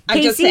hide.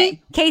 I'm just saying.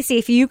 Casey,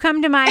 if you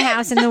come to my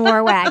house in the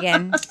war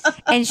wagon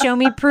and show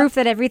me proof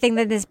that everything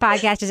that this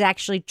podcast is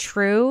actually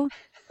true,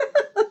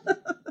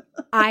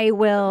 I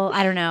will,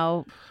 I don't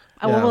know.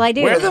 What will I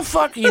do? Where the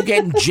fuck are you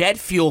getting jet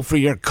fuel for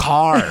your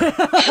car? He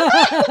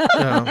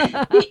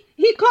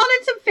called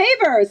in some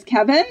favors,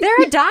 Kevin.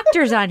 There are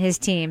doctors on his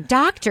team.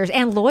 Doctors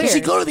and lawyers. Does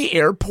he go to the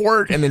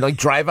airport and then like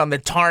drive on the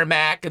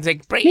tarmac and say,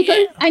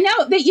 I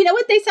know. You know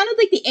what? They sounded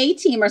like the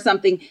A-team or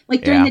something.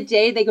 Like during the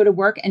day, they go to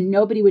work and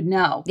nobody would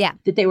know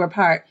that they were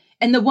part.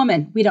 And the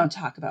woman, we don't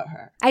talk about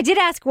her. I did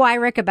ask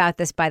Wyrick about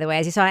this, by the way.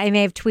 As you saw, I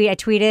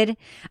tweeted,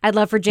 I'd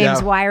love for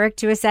James Wyrick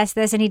to assess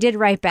this. And he did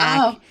write back.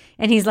 Oh,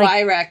 and he's like,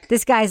 Wyrick.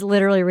 This guy's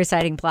literally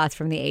reciting plots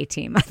from the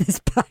A-team on this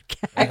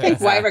podcast. I think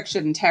Wyrick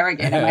should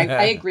interrogate him.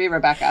 I agree,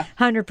 Rebecca.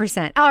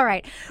 100%. All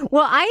right.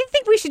 Well, I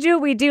think we should do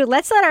what we do.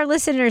 Let's let our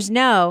listeners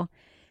know,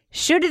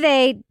 should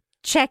they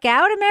check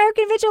out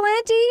American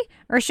Vigilante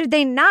or should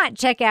they not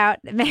check out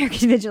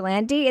American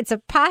Vigilante? It's a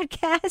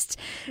podcast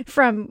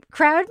from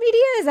Crowd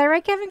Media. Is that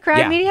right, Kevin?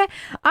 Crowd Media?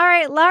 All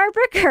right, Laura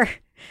Bricker,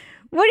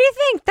 what do you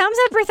think? Thumbs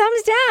up or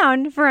thumbs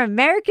down for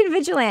American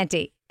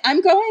Vigilante?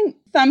 I'm going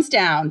thumbs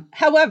down.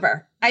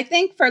 However, I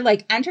think for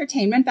like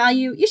entertainment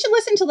value, you should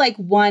listen to like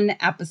one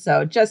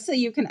episode just so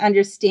you can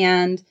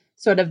understand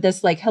sort of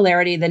this like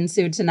hilarity that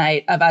ensued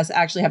tonight of us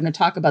actually having to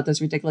talk about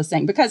this ridiculous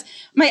thing. Because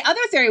my other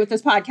theory with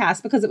this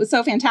podcast, because it was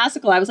so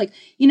fantastical, I was like,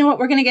 you know what,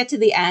 we're going to get to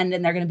the end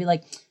and they're going to be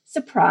like,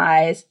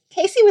 surprise.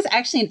 Casey was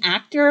actually an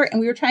actor and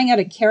we were trying out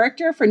a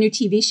character for a new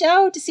TV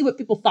show to see what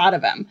people thought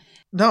of him.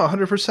 No,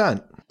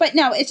 100%. But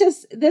no,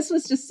 this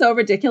was just so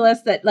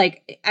ridiculous that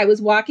like I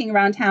was walking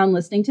around town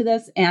listening to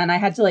this and I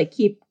had to like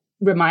keep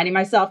reminding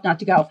myself not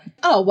to go,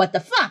 oh, what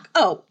the fuck?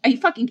 Oh, are you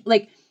fucking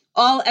like,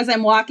 all as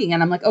I'm walking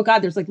and I'm like, oh God,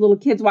 there's like little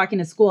kids walking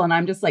to school and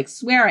I'm just like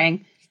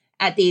swearing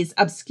at these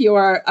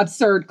obscure,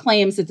 absurd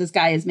claims that this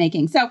guy is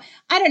making. So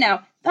I don't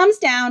know, thumbs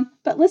down,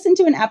 but listen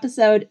to an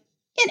episode.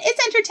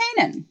 It's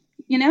entertaining,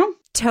 you know?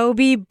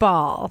 Toby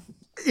Ball.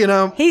 You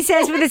know, he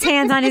says with his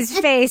hands on his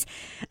face,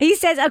 he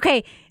says,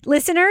 okay,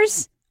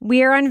 listeners,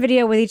 we are on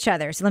video with each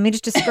other. So let me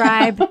just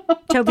describe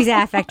Toby's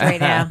affect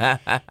right now.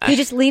 He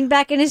just leaned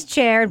back in his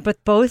chair and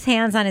put both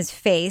hands on his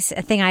face,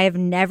 a thing I have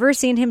never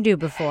seen him do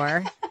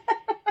before.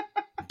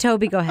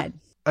 Toby, go ahead.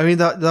 I mean,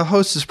 the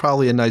host is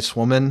probably a nice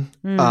woman.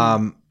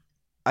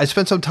 I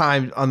spent some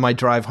time on my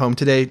drive home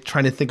today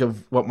trying to think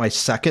of what my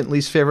second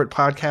least favorite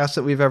podcast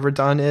that we've ever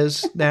done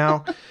is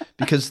now,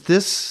 because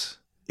this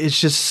is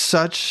just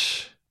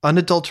such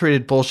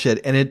unadulterated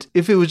bullshit. And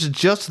if it was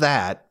just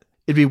that,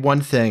 it'd be one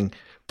thing,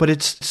 but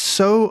it's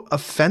so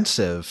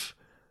offensive.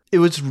 It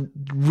was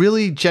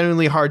really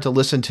genuinely hard to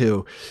listen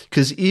to,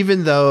 because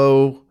even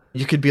though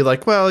you could be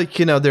like, well,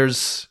 you know,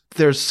 there's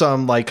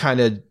some like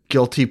kind of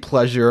guilty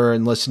pleasure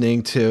in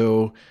listening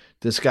to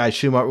this guy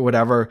Schumacher or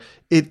whatever,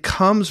 it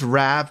comes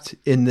wrapped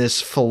in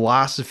this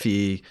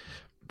philosophy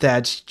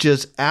that's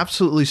just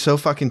absolutely so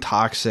fucking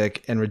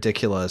toxic and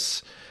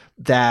ridiculous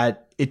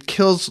that it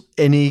kills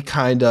any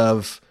kind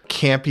of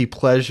campy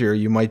pleasure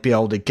you might be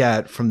able to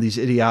get from these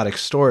idiotic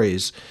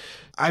stories.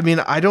 I mean,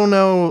 I don't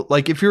know,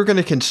 like if you're going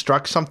to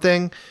construct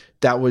something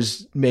that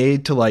was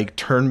made to like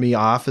turn me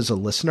off as a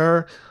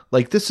listener,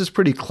 like this is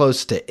pretty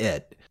close to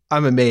it.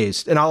 I'm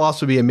amazed. And I'll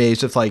also be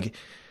amazed if like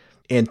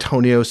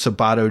Antonio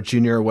Sabato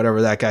Jr. or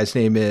whatever that guy's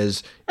name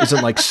isn't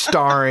like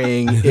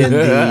starring in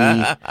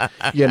the,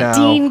 you know.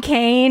 Dean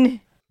Cain.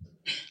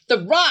 The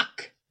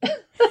Rock.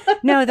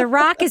 No, The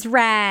Rock is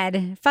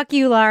rad. Fuck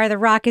you, Laura. The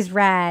Rock is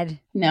rad.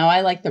 No,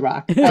 I like The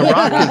Rock. The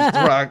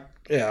Rock.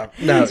 Yeah,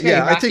 no,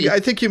 yeah. I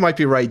think you might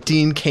be right.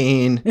 Dean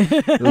Cain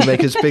will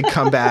make his big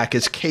comeback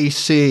as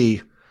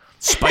KC.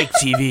 Spike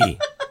TV.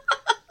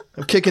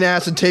 I'm kicking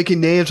ass and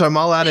taking names. I'm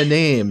all out of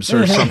names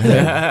or something.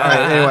 All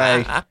right,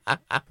 anyway,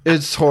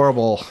 it's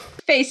horrible.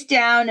 Face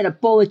down in a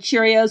bowl of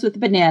Cheerios with a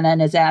banana in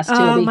his ass.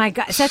 Oh my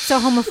God, that's so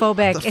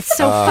homophobic. It's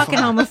so fucking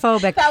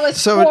homophobic. That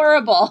was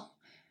horrible.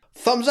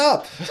 Thumbs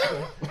up.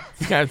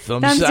 Yeah,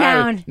 thumbs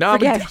down. No,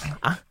 but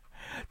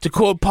to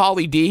quote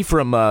Pauly D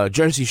from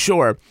Jersey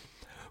Shore,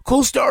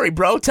 cool story,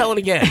 bro. Tell it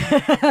again.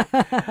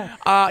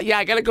 Yeah,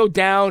 I gotta go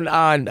down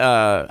on.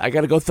 I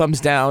gotta go thumbs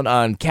down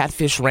on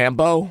Catfish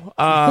Rambo.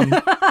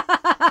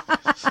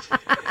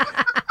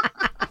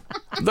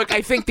 Look,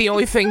 I think the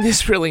only thing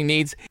this really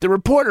needs, the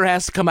reporter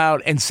has to come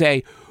out and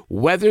say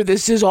whether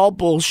this is all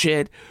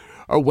bullshit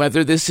or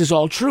whether this is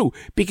all true,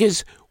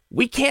 because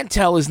we can't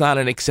tell is not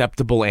an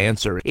acceptable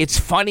answer. It's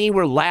funny,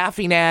 we're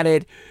laughing at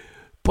it,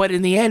 but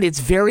in the end,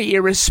 it's very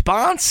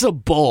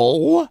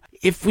irresponsible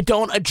if we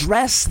don't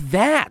address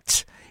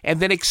that and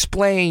then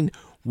explain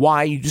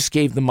why you just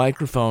gave the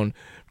microphone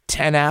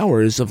 10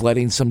 hours of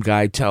letting some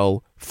guy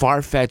tell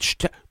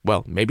far-fetched,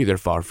 well, maybe they're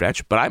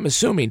far-fetched, but I'm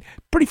assuming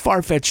pretty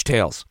far-fetched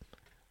tales.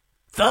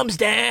 Thumbs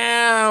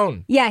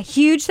down! Yeah,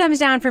 huge thumbs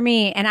down for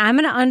me. And I'm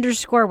going to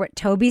underscore what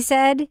Toby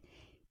said.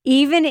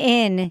 Even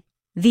in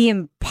the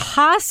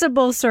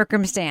impossible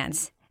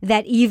circumstance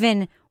that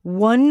even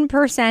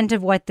 1%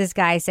 of what this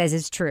guy says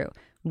is true,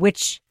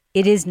 which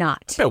it is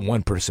not. About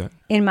 1%.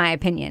 In my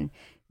opinion,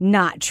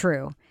 not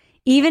true.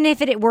 Even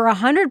if it were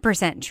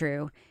 100%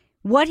 true,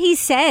 what he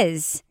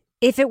says,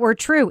 if it were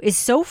true, is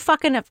so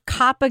fucking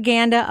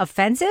propaganda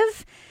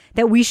offensive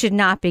that we should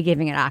not be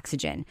giving it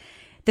oxygen.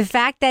 The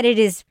fact that it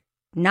is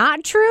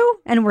not true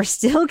and we're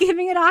still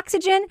giving it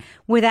oxygen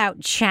without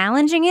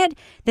challenging it,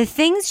 the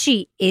things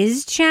she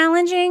is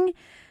challenging,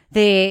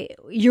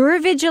 you're a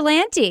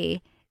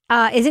vigilante.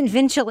 Isn't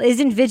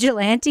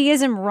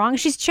vigilanteism wrong?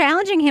 She's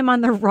challenging him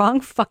on the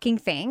wrong fucking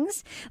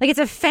things. Like, it's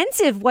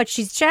offensive what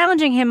she's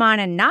challenging him on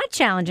and not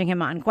challenging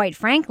him on, quite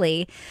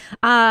frankly.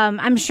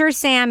 I'm sure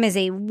Sam is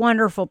a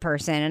wonderful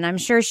person, and I'm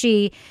sure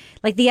she,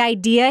 like, the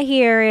idea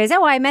here is,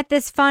 I met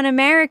this fun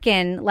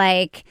American,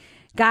 like,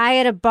 guy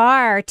at a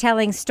bar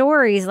telling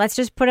stories. Let's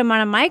just put him on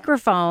a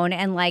microphone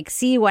and, like,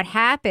 see what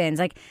happens.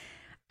 Like,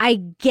 I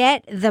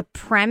get the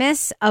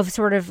premise of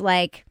sort of,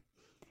 like,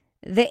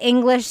 the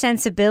English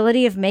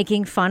sensibility of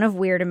making fun of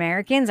weird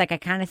Americans. Like, I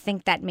kind of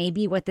think that may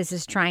be what this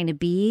is trying to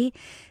be.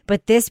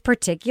 But this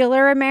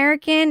particular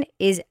American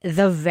is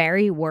the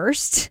very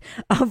worst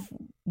of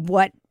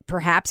what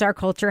perhaps our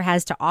culture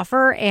has to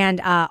offer,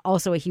 and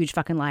also a huge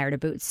fucking liar to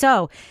boot.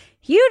 So,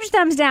 huge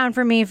thumbs down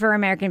for me for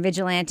American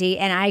Vigilante.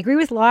 And I agree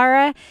with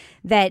Laura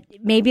that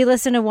maybe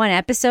listen to one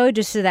episode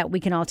just so that we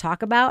can all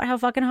talk about how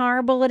fucking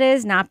horrible it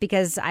is. Not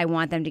because I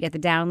want them to get the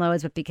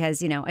downloads, but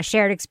because, a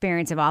shared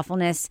experience of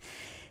awfulness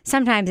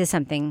sometimes is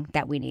something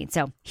that we need.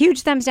 So,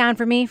 huge thumbs down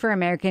for me for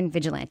American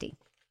Vigilante.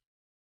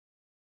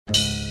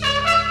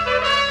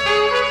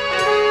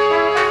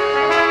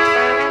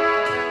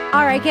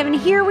 All right, Kevin,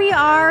 here we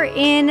are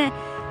in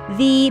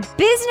the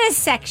business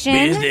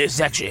section.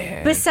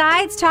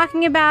 Besides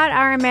talking about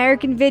our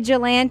American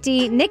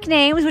Vigilante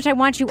nicknames, which I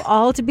want you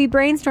all to be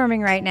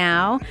brainstorming right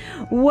now,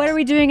 what are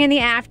we doing in the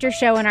after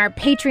show in our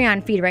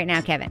Patreon feed right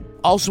now, Kevin?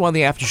 Also on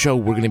the after show,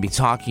 we're going to be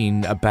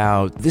talking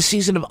about this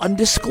season of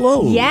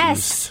Undisclosed.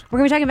 Yes. We're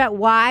going to be talking about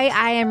why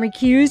I am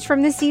recused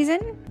from this season.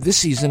 This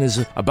season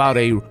is about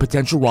a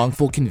potential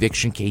wrongful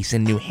conviction case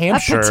in New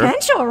Hampshire. A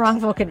potential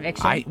wrongful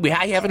conviction. I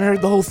haven't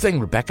heard the whole thing,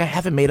 Rebecca. I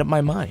haven't made up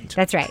my mind.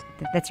 That's right.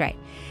 That's right.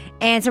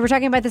 And so we're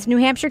talking about this New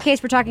Hampshire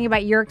case. We're talking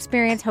about your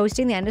experience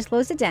hosting the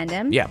Undisclosed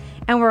Addendum. Yeah.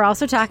 And we're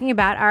also talking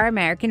about our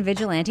American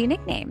Vigilante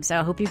nickname. So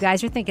I hope you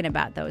guys are thinking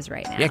about those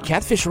right now. Yeah,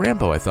 Catfish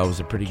Rambo I thought was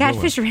a pretty good one.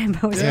 Catfish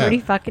Rambo is pretty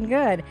fucking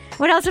good.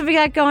 What else have we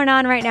got going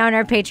on right now on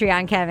our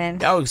Patreon, Kevin?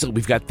 Oh, so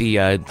we've got the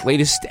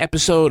latest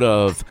episode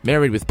of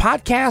Married with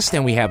Podcast,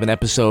 and we have an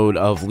episode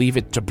of Leave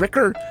It to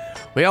Bricker.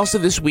 We also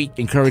this week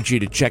encourage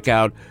you to check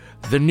out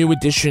the new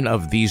edition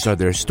of These Are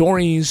Their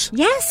Stories.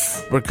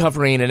 Yes. We're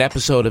covering an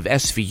episode of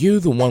SVU,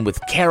 the one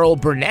with Carol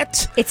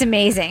Burnett. It's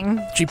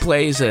amazing. She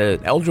plays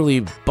an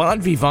elderly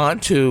bon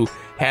vivant who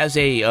has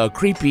a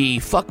creepy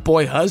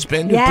fuckboy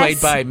husband who's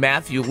played by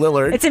Matthew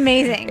Lillard. It's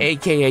amazing.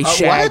 A.K.A.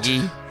 Shaggy.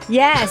 What?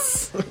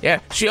 Yes. Yeah.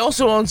 She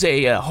also owns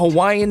a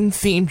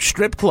Hawaiian-themed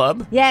strip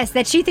club. Yes,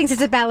 that she thinks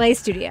is a ballet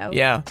studio.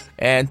 Yeah.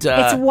 And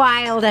it's a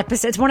wild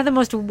episode. It's one of the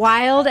most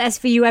wild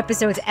SVU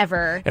episodes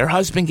ever. Her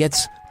husband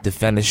gets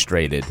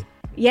defenestrated.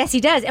 Yes,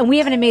 he does. And we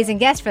have an amazing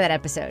guest for that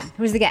episode.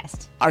 Who's the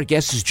guest? Our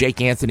guest is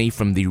Jake Anthony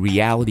from the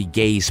Reality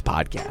Gaze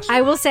podcast.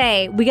 I will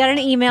say, we got an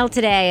email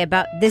today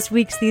about this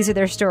week's These Are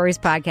Their Stories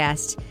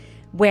podcast,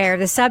 where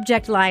the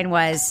subject line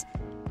was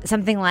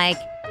something like,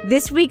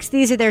 this week's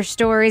These Are Their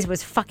Stories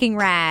was fucking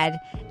rad,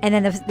 And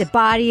then the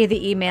body of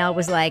the email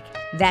was like,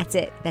 that's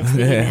it. That's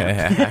the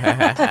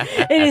email.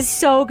 It is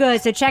so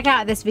good. So check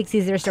out this week's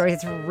These Are Stories.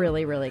 It's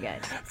really, really good.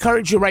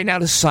 Encourage you right now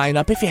to sign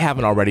up if you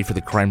haven't already for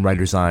the Crime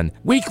Writers On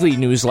weekly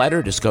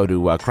newsletter. Just go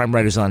to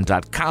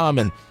crimewriterson.com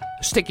and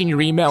stick in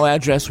your email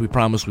address. We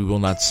promise we will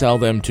not sell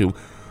them to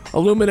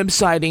aluminum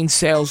siding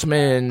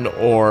salesmen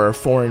or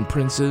foreign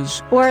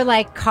princes. Or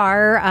like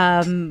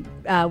car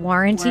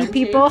warranty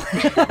people.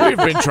 We've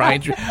been trying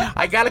to.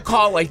 I got a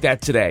call like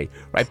that today.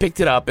 I picked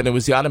it up and it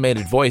was the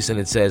automated voice and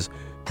it says,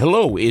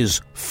 "Hello,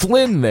 is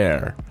Flynn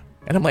there?"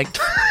 And I'm like,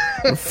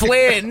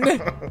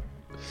 Flynn?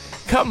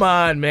 Come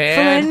on,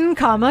 man.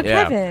 Flynn,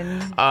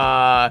 Kevin.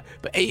 But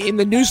in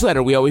the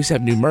newsletter, we always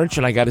have new merch,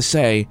 and I got to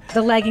say,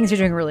 the leggings are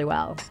doing really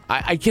well.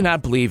 I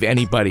cannot believe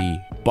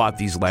anybody bought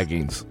these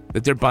leggings.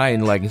 That they're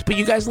buying leggings, but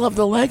you guys love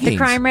the leggings. The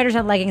Crime Writers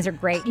on leggings are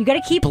great. You got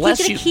to keep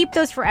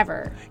those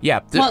forever. Yeah.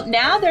 Well,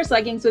 now there's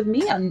leggings with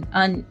me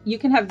on. You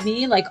can have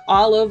me like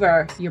all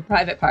over your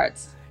private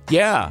parts.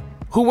 Yeah.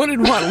 Who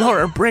wouldn't want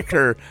Laura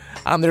Bricker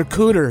on their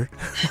cooter?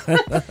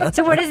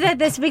 So what is that?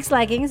 This week's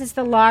leggings? It's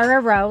the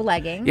Lara Rowe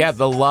leggings. Yeah,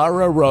 the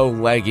Lara Rowe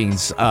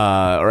leggings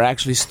are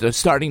actually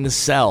starting to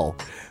sell.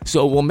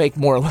 So we'll make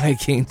more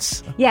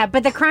leggings. Yeah,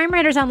 but the Crime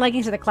Writers on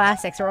leggings are the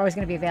classics. Are always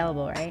going to be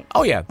available, right?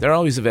 Oh, yeah. They're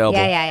always available.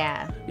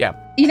 Yeah.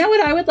 You know what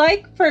I would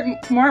like for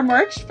more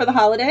merch for the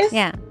holidays?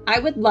 Yeah. I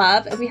would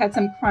love if we had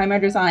some Crime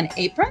Writers on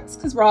aprons,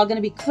 because we're all going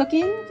to be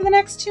cooking for the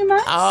next 2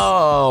 months.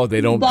 Oh, they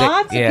don't...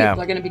 Lots of people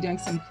are going to be doing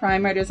some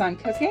Crime Writers on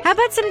cooking. How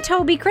about some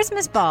Toby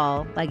Christmas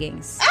ball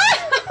leggings?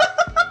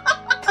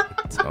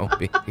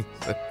 Toby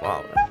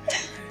ball.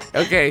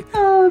 Okay.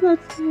 Oh,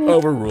 that's cool.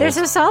 Overruled. They're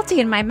so salty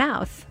in my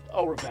mouth.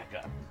 Oh,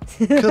 Rebecca.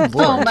 Good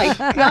Lord. Oh, my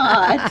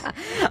God.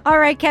 All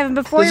right, Kevin,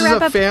 This is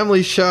a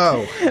family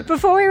show.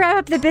 Before we wrap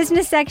up the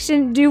business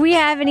section, do we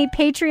have any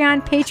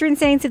Patreon patron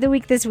saints of the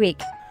week this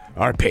week?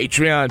 Our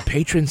Patreon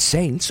patron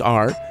saints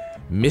are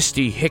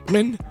Misty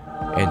Hickman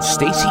and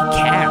Stacy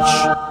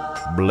Cash.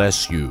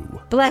 Bless you.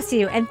 Bless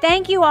you. And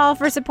thank you all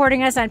for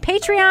supporting us on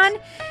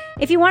Patreon.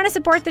 If you want to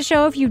support the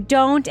show, if you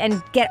don't,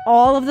 and get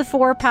all of the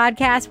 4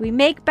 podcasts we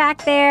make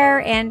back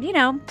there and,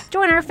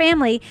 join our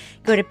family,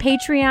 go to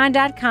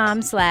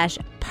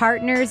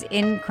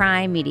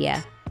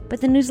patreon.com/partnersincrimemedia.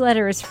 But the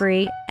newsletter is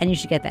free, and you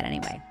should get that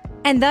anyway.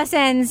 And thus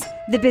ends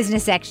the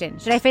business section.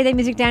 Should I fade that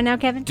music down now,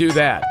 Kevin? Do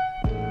that.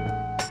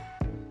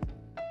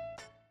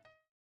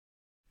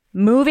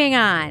 Moving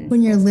on.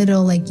 When you're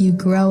little, you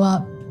grow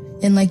up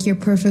in, your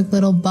perfect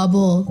little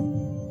bubble.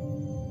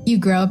 You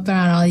grow up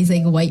around all these,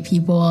 white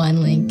people,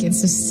 and,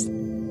 it's just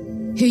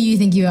who you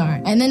think you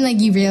are. And then,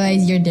 you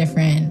realize you're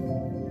different.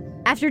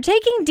 After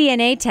taking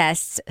DNA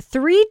tests,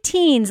 3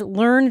 teens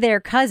learned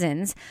they're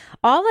cousins,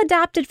 all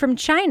adopted from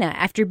China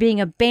after being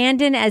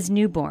abandoned as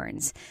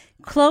newborns.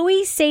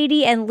 Chloe,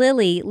 Sadie, and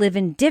Lily live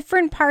in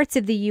different parts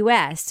of the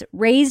U.S.,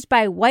 raised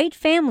by white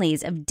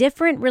families of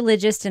different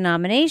religious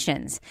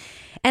denominations.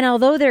 And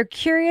although they're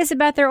curious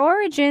about their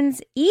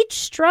origins, each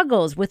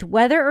struggles with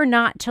whether or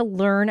not to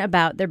learn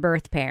about their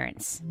birth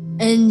parents.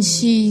 And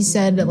she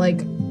said,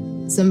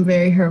 some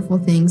very hurtful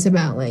things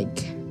about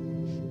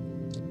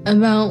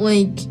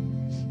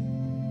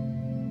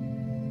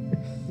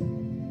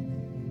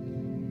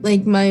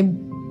my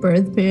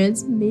birth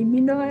parents maybe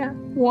not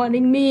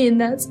wanting me,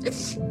 and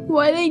that's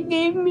why they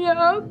gave me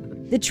up.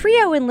 The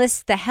trio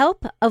enlists the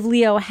help of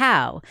Liu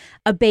Hao,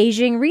 a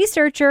Beijing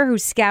researcher who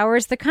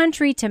scours the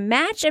country to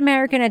match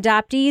American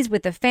adoptees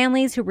with the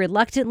families who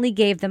reluctantly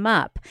gave them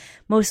up,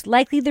 most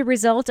likely the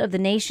result of the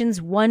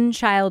nation's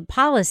one-child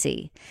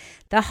policy.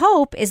 The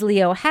hope is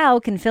Liu Hao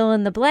can fill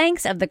in the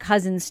blanks of the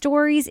cousin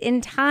stories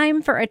in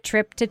time for a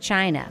trip to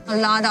China. A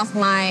lot of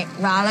my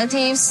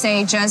relatives,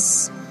 they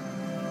just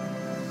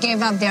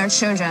gave up their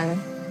children,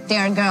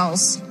 their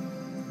girls.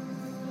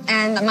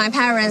 And my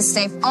parents,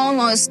 they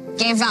almost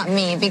gave up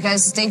me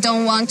because they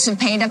don't want to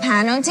pay the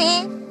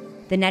penalty.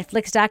 The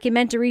Netflix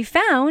documentary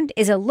Found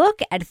is a look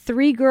at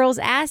 3 girls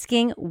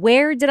asking,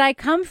 "Where did I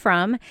come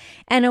from?"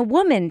 and a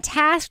woman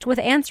tasked with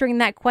answering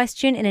that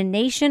question in a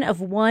nation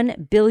of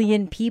 1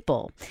 billion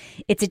people.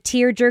 It's a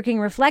tear-jerking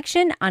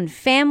reflection on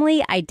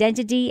family,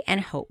 identity,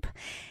 and hope.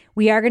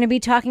 We are going to be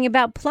talking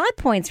about plot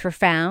points for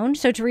Found,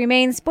 so to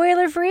remain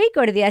spoiler-free,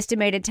 go to the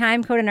estimated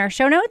time code in our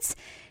show notes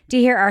to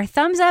hear our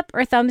thumbs up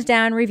or thumbs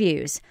down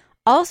reviews.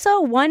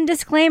 Also, one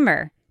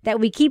disclaimer that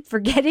we keep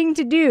forgetting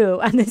to do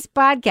on this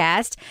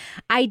podcast.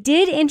 I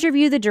did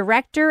interview the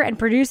director and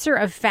producer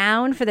of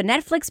Found for the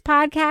Netflix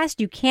podcast.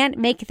 You can't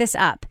make this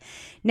up.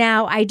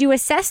 Now, I do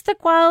assess the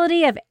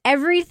quality of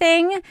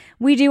everything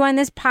we do on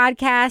this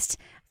podcast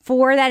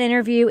for that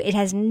interview. It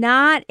has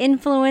not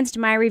influenced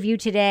my review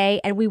today,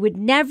 and we would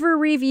never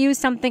review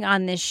something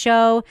on this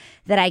show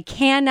that I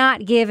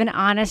cannot give an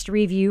honest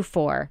review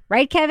for.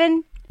 Right,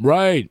 Kevin?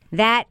 Right.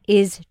 That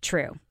is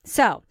true.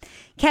 So,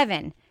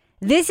 Kevin,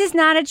 this is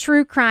not a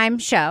true crime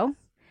show,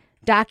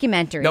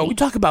 documentary. No, we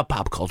talk about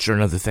pop culture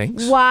and other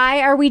things.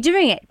 Why are we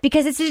doing it?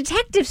 Because it's a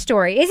detective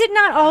story. Is it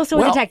not also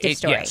a detective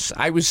story? Yes,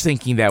 I was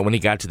thinking that when he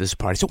got to this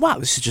part. I said, wow,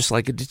 this is just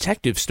like a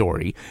detective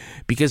story.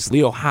 Because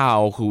Leo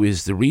Howe, who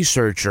is the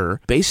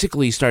researcher,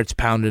 basically starts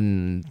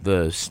pounding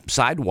the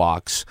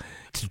sidewalks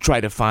to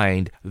try to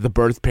find the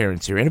birth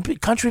parents here in a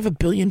big country of 1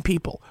 billion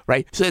people,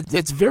 right? So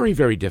it's very,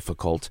 very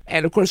difficult.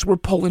 And of course, we're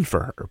pulling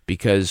for her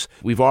because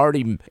we've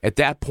already, at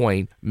that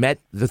point, met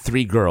the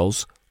 3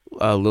 girls,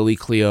 Lily,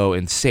 Cleo,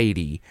 and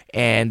Sadie,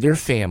 and their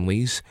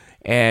families.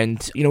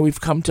 And,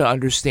 we've come to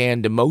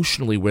understand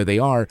emotionally where they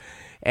are.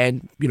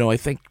 And, I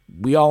think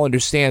we all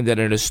understand that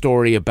in a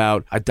story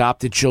about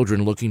adopted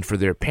children looking for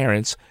their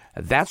parents,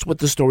 that's what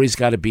the story's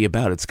got to be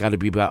about. It's got to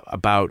be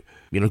about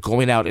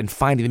going out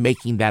and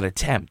making that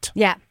attempt.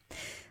 Yeah.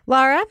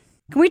 Laura,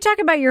 can we talk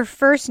about your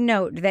first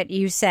note that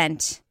you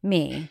sent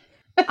me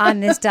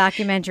on this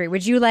documentary?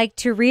 Would you like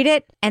to read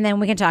it? And then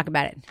we can talk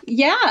about it.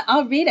 Yeah,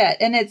 I'll read it.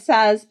 And it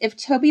says, if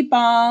Toby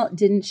Ball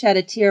didn't shed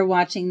a tear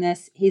watching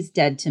this, he's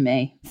dead to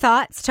me.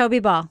 Thoughts, Toby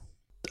Ball?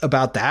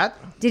 About that?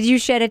 Did you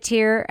shed a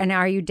tear and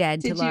are you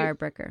dead to Laura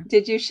Bricker?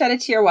 Did you shed a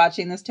tear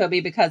watching this,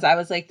 Toby? Because I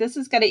was like, this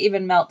is going to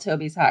even melt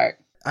Toby's heart.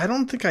 I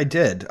don't think I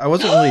did. I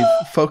wasn't really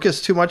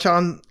focused too much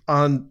on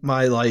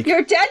my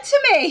You're dead to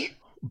me.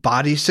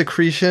 Body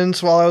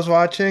secretions while I was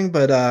watching,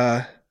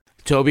 but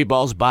Toby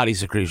Ball's body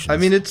secretions. I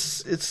mean,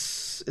 it's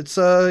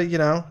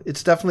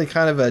definitely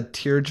kind of a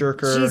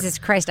tearjerker. Jesus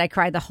Christ, I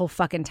cried the whole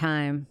fucking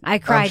time. I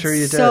cried sure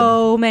you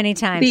so many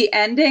times. The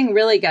ending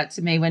really got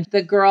to me when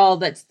the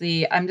girl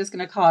I'm just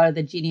going to call her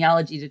the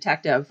genealogy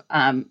detective.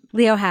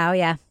 Leo Howe,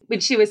 yeah. When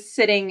she was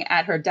sitting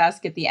at her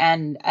desk at the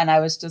end, and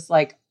I was just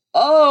like,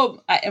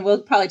 and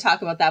we'll probably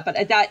talk about that, but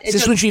is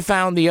this when she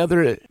found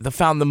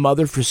the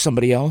mother for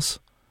somebody else?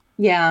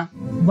 Yeah.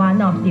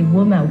 One of the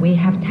women we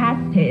have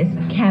tested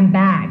came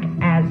back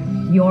as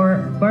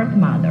your birth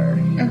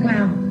mother. Oh,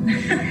 wow.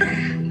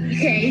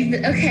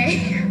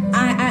 Okay.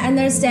 I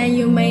understand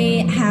you may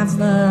have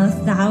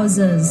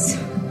thousands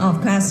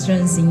of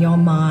questions in your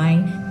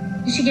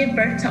mind. Did she give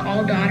birth to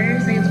all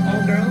daughters? Like it's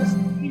all girls?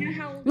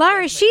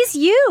 Laura, she's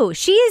you.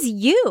 She is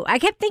you. I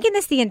kept thinking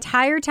this the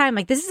entire time.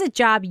 Like, this is a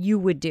job you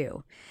would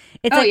do.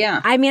 It's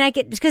yeah. I mean,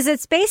 because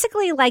it's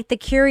basically like the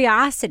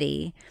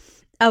curiosity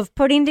of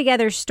putting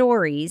together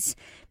stories,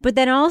 but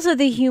then also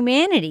the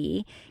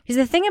humanity. Because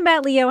the thing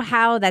about Leo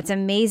Howe that's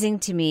amazing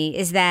to me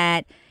is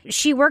that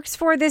she works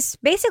for this,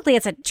 basically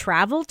it's a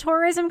travel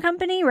tourism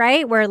company,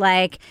 right? Where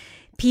like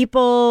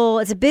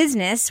it's a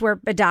business where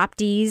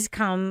adoptees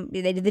come,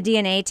 they do the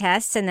DNA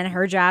tests, and then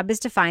her job is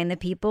to find the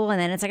people.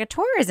 And then it's like a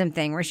tourism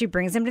thing where she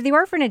brings them to the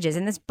orphanages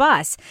in this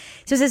bus.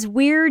 So it's this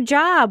weird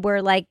job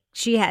where like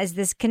she has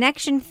this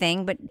connection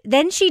thing, but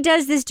then she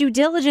does this due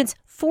diligence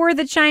for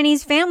the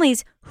Chinese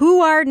families who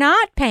are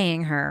not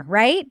paying her,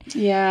 right?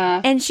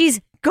 Yeah. And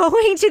she's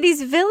going to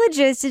these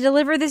villages to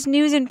deliver this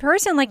news in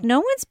person. Like,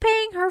 no one's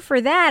paying her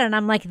for that. And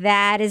I'm like,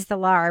 that is the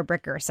Laura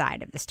Bricker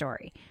side of the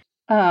story.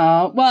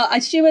 Oh, well,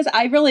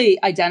 I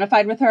really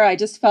identified with her. I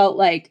just felt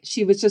like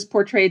she was just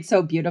portrayed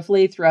so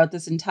beautifully throughout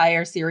this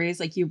entire series.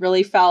 Like, you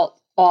really felt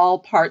all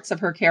parts of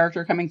her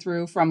character coming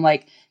through, from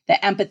like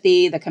the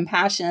empathy, the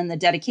compassion, the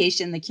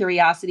dedication, the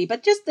curiosity,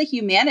 but just the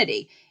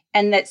humanity.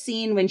 And that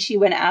scene when she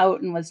went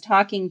out and was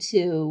talking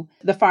to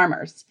the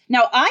farmers.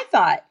 Now, I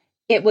thought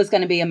it was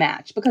going to be a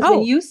match because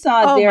when you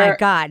saw their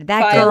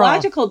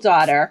biological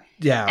daughter,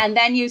 and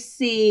then you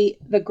see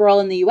the girl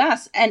in the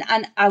U.S., and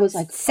I was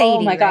like, Sadie,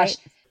 oh my gosh.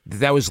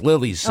 That was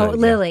Lily's son. Oh,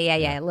 Lily.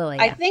 Yeah, Lily.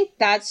 Yeah. I think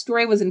that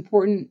story was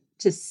important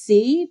to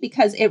see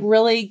because it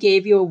really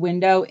gave you a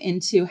window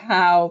into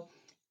how,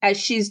 as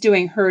she's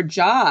doing her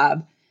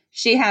job,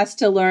 she has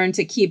to learn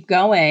to keep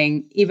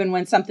going, even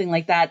when something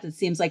like that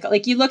seems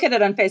like you look at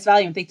it on face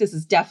value and think this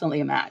is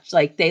definitely a match.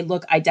 Like, they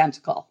look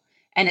identical,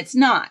 and it's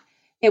not.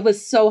 It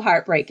was so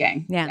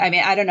heartbreaking. Yeah. I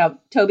mean, I don't know.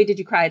 Toby, did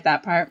you cry at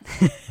that part?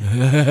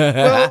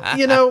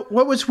 Well,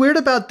 what was weird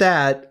about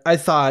that, I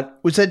thought,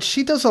 was that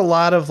she does a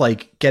lot of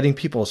like getting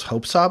people's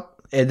hopes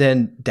up and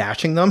then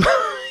dashing them.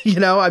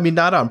 I mean,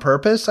 not on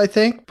purpose, I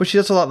think, but she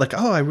does a lot like,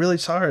 oh, I really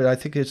saw her. I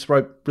think it's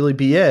right, really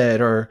be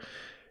it. Or,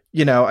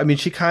 I mean,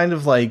 she kind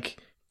of like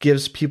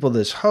gives people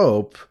this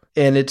hope,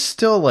 and it's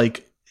still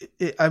like,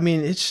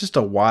 it's just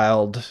a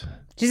wild.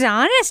 She's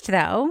honest,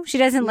 though. She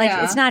doesn't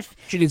it's not.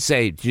 She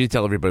did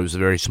tell everybody it was a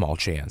very small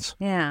chance.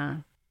 Yeah.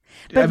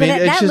 But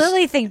that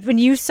Lily thing, when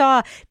you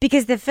saw,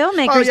 because the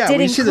filmmakers did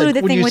include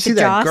the thing with the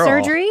jaw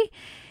surgery,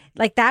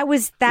 like that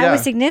was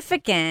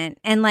significant.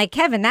 And like,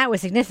 Kevin, that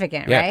was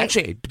significant, right?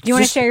 Actually, do you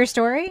want to share your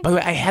story? By the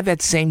way, I had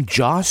that same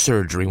jaw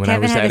surgery when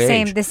Kevin I was that age.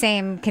 Kevin had the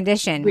same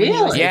condition.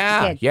 Really?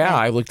 Yeah.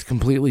 I looked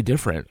completely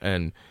different.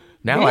 And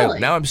now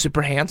I'm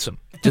super handsome.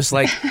 just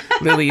like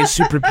Lily is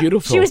super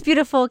beautiful. She was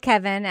beautiful,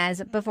 Kevin,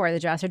 as before the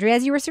jaw surgery,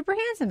 as you were super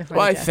handsome before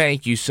Well, the I jaw.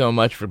 thank you so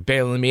much for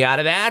bailing me out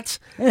of that.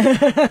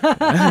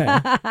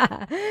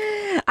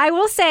 I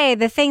will say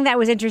the thing that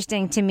was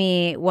interesting to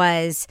me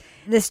was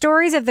the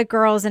stories of the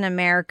girls in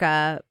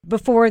America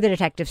before the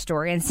detective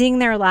story and seeing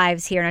their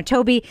lives here. Now,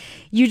 Toby,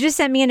 you just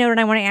sent me a note and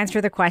I want to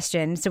answer the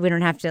question so we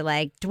don't have to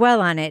like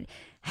dwell on it.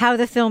 How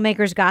the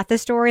filmmakers got the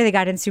story. They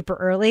got in super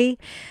early.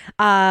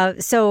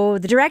 So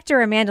the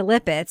director, Amanda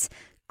Lipitz,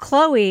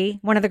 Chloe,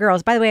 one of the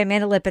girls, by the way,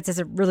 Amanda Lipitz is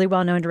a really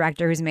well-known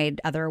director who's made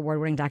other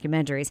award-winning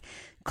documentaries.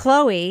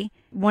 Chloe,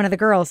 one of the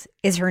girls,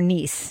 is her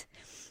niece.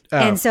 Oh.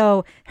 And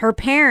so her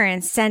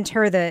parents sent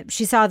her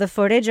she saw the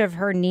footage of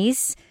her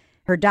niece,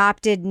 her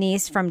adopted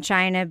niece from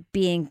China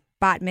being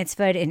bat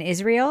mitzvahed in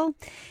Israel.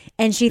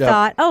 And she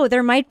thought, oh,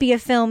 there might be a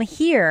film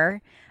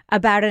here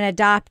about an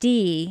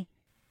adoptee.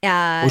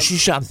 Well, she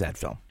shot that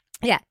film.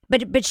 Yeah.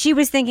 But she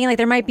was thinking like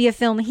there might be a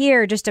film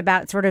here just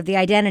about sort of the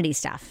identity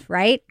stuff,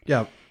 right?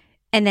 Yeah.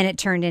 And then it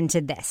turned into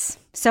this.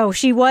 So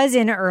she was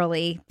in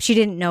early. She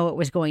didn't know it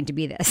was going to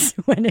be this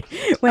when it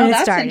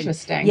that's started.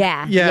 Interesting.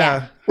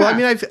 Yeah. Well, I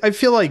mean, I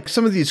feel like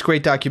some of these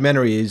great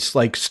documentaries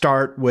like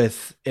start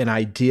with an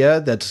idea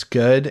that's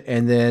good,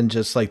 and then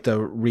just like the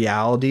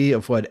reality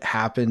of what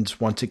happens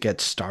once it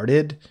gets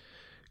started.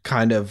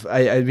 Kind of,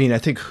 I mean, I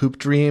think Hoop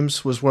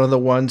Dreams was one of the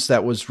ones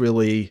that was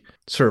really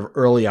sort of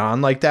early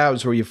on like that. It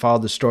was where you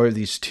followed the story of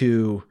these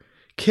two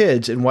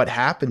kids and what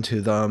happened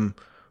to them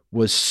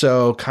was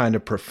so kind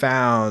of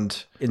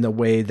profound in the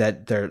way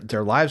that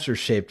their lives were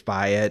shaped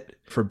by it,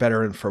 for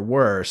better and for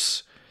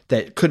worse,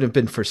 that couldn't have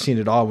been foreseen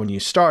at all when you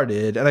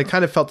started. And I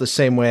kind of felt the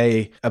same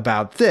way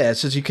about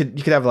this, as you could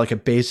have like a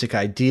basic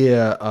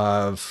idea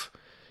of,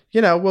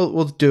 you know,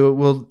 we'll do it.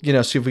 We'll, you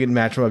know, see if we can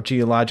match them up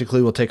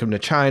genealogically. We'll take them to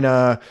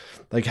China,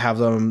 like have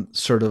them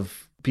sort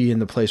of be in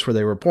the place where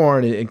they were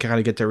born and kind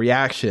of get their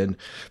reaction.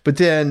 But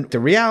then the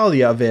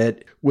reality of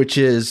it, which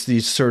is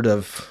these sort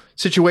of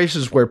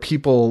situations where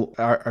people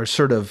are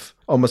sort of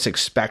almost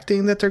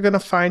expecting that they're going to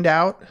find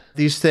out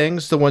these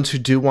things, the ones who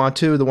do want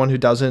to, the one who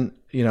doesn't,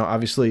 you know,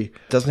 obviously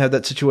doesn't have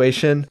that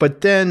situation.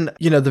 But then,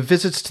 you know, the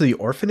visits to the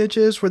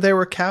orphanages where they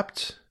were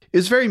kept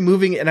is very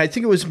moving. And I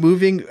think it was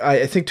moving,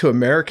 I think, to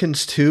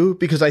Americans too,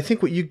 because I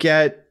think what you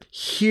get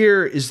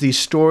here is these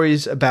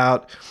stories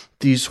about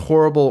these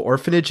horrible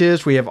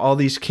orphanages where you have all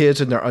these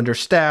kids and they're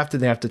understaffed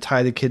and they have to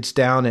tie the kids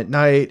down at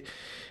night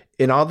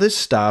and all this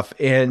stuff.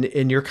 And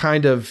you're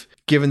kind of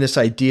given this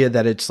idea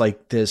that it's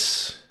like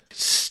this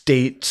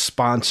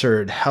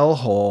state-sponsored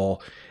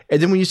hellhole.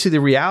 And then when you see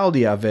the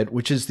reality of it,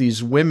 which is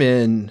these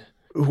women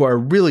who are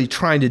really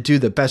trying to do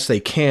the best they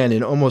can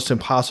in almost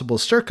impossible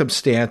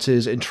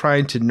circumstances and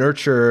trying to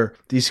nurture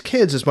these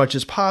kids as much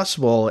as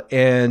possible.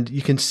 And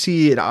you can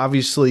see it,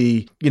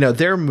 obviously, you know,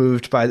 they're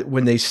moved by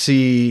when they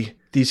see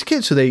these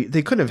kids who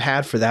they couldn't have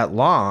had for that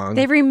long.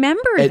 They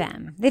remember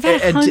them. They've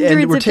had hundreds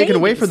and we're of taken babies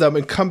away from them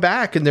and come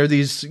back, and they're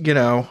these, you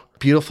know,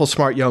 beautiful,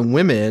 smart young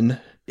women,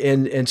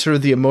 and sort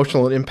of the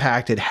emotional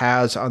impact it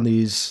has on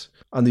these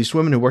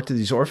women who worked at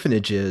these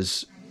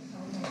orphanages.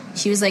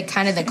 She was like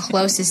kind of the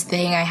closest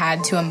thing I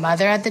had to a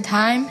mother at the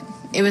time.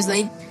 It was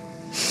like,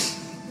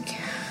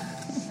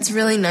 it's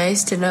really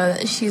nice to know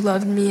that she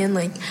loved me and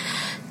like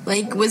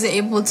was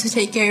able to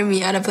take care of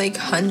me out of like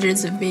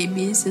hundreds of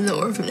babies in the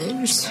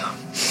orphanage. So.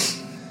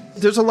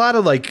 There's a lot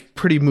of like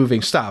pretty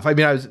moving stuff. I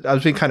mean, I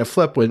was being kind of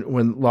flip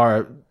when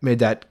Laura made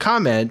that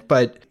comment,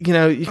 but you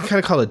know, you can kind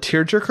of call it a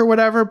tearjerker or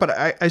whatever, but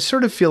I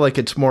sort of feel like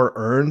it's more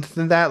earned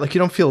than that. Like you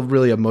don't feel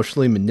really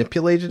emotionally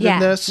manipulated in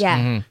this. Yeah.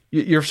 Mm-hmm.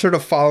 You're sort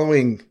of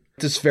following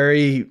this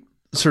very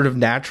sort of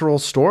natural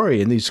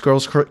story and these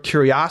girls'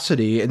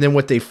 curiosity, and then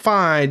what they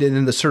find, and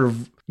then the sort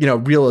of, you know,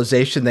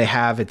 realization they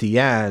have at the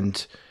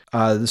end,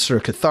 the sort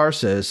of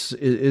catharsis,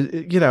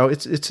 you know,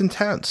 it's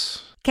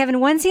intense.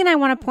 Kevin, one scene I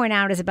want to point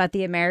out is about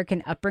the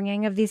American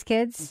upbringing of these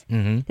kids.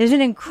 Mm-hmm. There's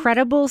an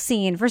incredible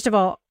scene. First of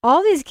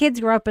all these kids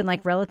grew up in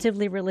like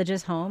relatively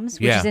religious homes,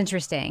 which is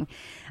interesting.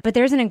 But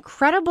there's an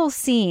incredible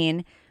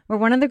scene where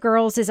one of the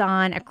girls is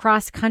on a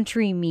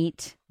cross-country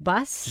meet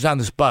bus. She's on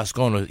this bus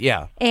going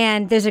to,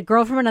 And there's a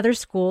girl from another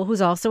school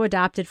who's also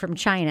adopted from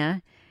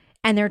China.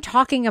 And they're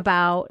talking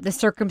about the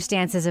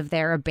circumstances of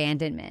their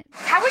abandonment.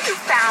 How were you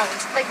found?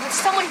 Like, did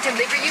someone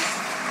deliver you?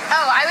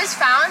 Oh, I was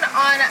found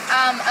on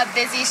a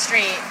busy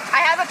street.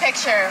 I have a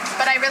picture,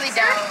 but I really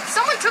don't.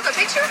 Someone took a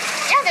picture?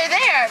 Yeah, they're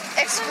there,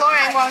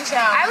 exploring Guangzhou.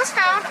 I was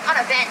found on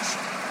a bench.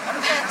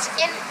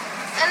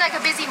 In like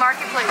a busy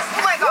marketplace.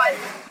 Oh my God.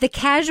 The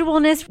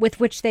casualness with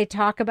which they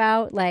talk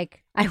about,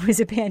 like, I was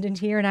abandoned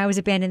here and I was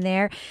abandoned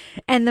there.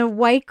 And the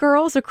white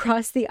girls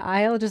across the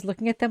aisle just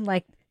looking at them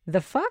like, the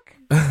fuck?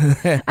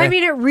 I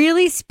mean, it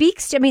really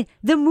speaks to, I mean,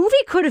 the movie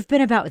could have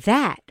been about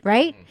that,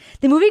 right?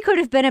 The movie could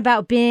have been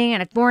about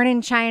being born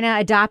in China,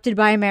 adopted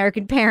by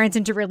American parents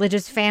into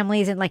religious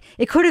families. And like,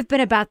 it could have been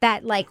about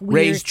that, like, weird.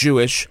 Raised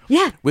Jewish.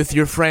 Yeah. With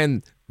your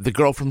friend, the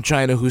girl from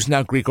China who's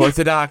now Greek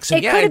Orthodox.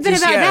 And it could have been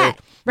about that,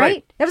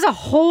 right? That was a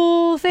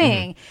whole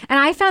thing. Mm-hmm. And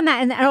I found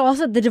that, and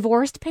also the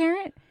divorced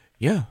parent.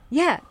 Yeah.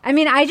 Yeah. I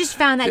mean, I just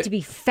found that to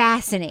be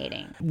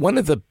fascinating. One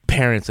of the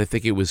parents, I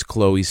think it was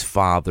Chloe's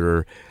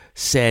father,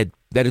 said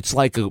that it's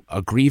like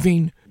a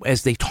grieving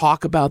as they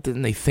talk about it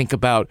and they think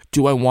about,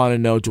 do I want to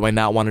know? Do I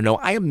not want to know?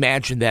 I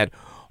imagine that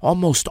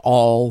almost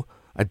all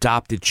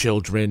adopted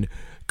children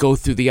go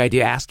through the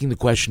idea asking the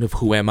question of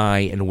who am I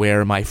and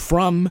where am I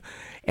from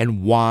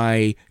and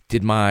why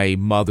did my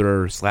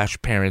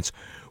mother/parents,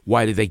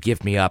 why did they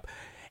give me up?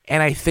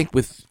 And I think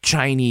with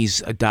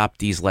Chinese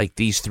adoptees like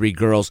these three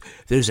girls,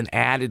 there's an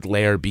added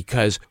layer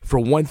because, for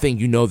one thing,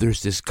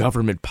 there's this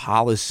government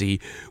policy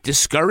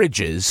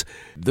discourages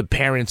the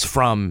parents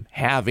from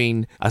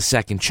having a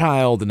second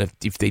child, and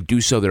if they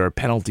do so, there are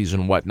penalties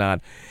and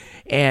whatnot.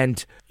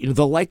 And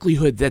the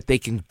likelihood that they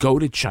can go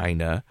to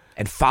China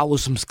and follow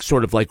some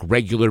sort of like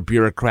regular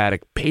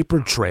bureaucratic paper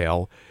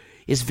trail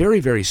is very,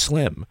 very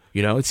slim.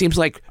 It seems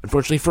like,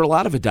 unfortunately, for a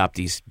lot of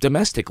adoptees,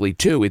 domestically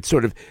too, it's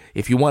sort of,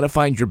 if you want to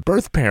find your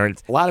birth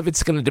parent, a lot of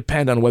it's going to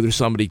depend on whether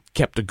somebody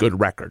kept a good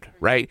record,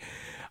 right?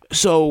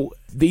 So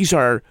these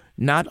are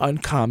not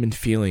uncommon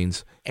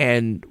feelings.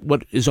 And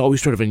what is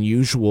always sort of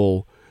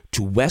unusual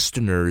to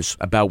Westerners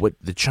about what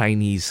the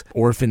Chinese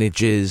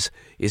orphanage is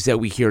that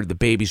we hear the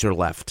babies are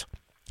left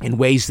in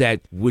ways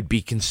that would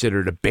be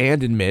considered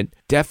abandonment,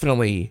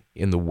 definitely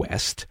in the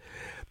West.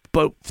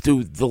 But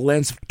through the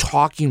lens of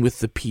talking with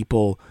the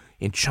people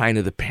in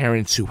China, the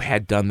parents who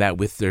had done that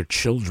with their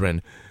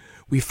children,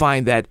 we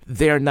find that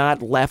they're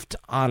not left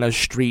on a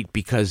street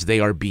because they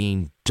are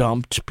being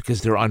dumped,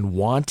 because they're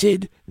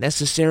unwanted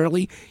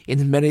necessarily.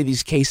 In many of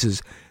these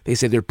cases, they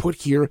say they're put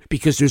here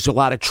because there's a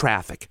lot of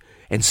traffic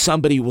and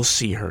somebody will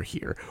see her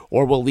here,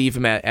 or will leave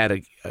them at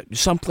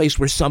some place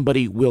where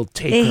somebody will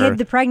take her. They hid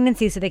the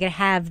pregnancy so they could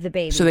have the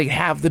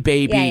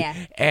baby. Yeah.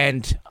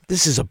 And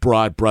this is a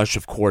broad brush,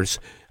 of course.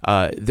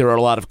 There are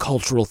a lot of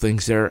cultural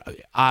things there.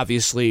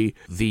 Obviously,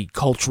 the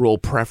cultural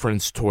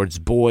preference towards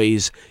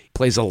boys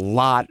plays a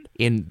lot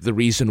in the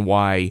reason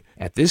why,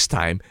 at this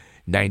time,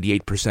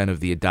 98%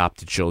 of the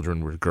adopted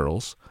children were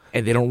girls.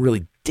 And they don't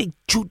really dig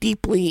too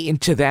deeply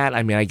into that.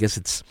 I mean, I guess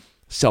it's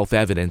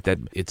self-evident that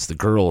it's the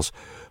girls.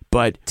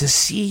 But to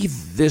see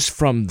this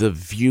from the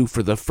view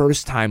for the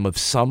first time of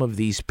some of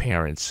these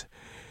parents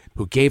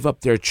who gave up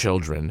their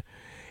children,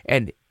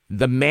 and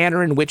the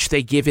manner in which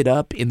they give it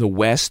up in the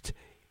West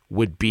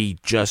would be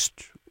just,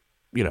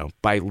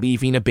 by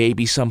leaving a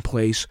baby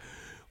someplace,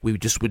 we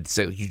just would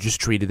say, you just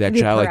treated that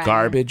child like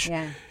garbage.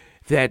 Yeah.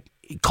 That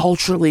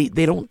culturally,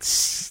 they don't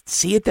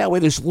see it that way.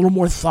 There's a little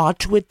more thought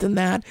to it than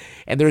that.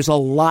 And there's a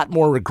lot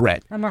more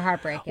regret. A lot more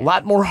heartbreak. Yeah. A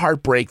lot more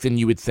heartbreak than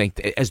you would think.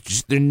 As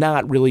just, they're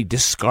not really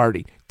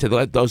discarding,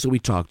 to those that we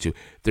talk to,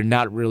 they're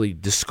not really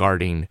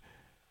discarding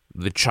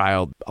the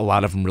child. A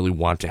lot of them really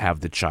want to have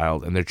the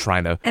child, and they're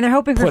trying to... And they're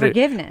hoping for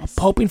forgiveness.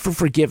 Hoping for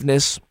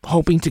forgiveness,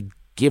 hoping to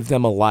give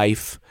them a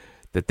life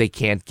that they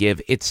can't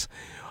give.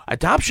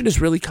 Adoption is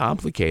really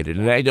complicated,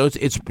 and I know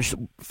it's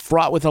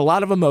fraught with a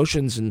lot of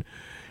emotions, and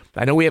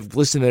I know we have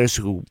listeners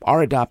who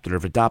are adopted or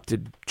have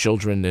adopted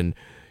children, and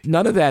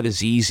none of that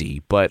is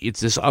easy, but it's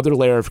this other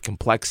layer of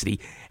complexity,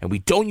 and we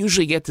don't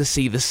usually get to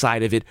see the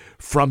side of it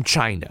from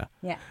China,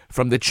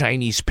 from the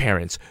Chinese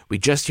parents. We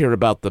just hear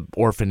about the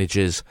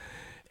orphanages.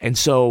 And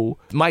so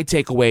my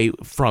takeaway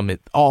from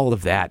it, all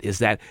of that, is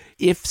that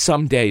if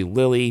someday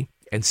Lily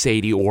and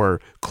Sadie or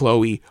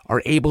Chloe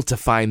are able to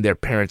find their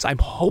parents, I'm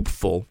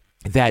hopeful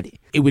that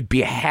it would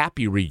be a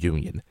happy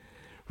reunion,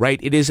 right?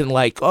 It isn't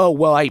like, oh,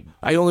 well, I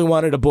only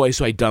wanted a boy,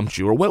 so I dumped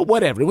you, or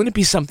whatever. It wouldn't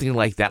be something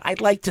like that. I'd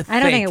like to think... I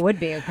don't think it would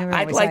be.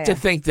 I'd like to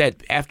think that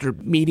after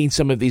meeting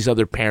some of these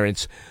other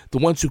parents, the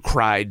ones who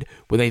cried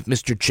when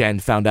Mr. Chen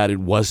found out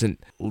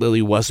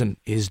Lily wasn't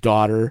his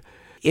daughter,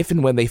 if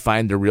and when they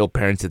find their real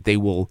parents, that they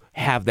will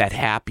have that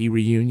happy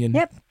reunion.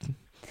 Yep.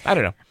 I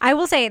don't know. I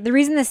will say, the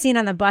reason the scene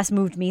on the bus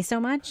moved me so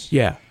much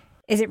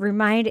is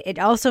it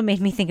also made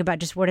me think about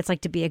just what it's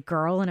like to be a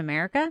girl in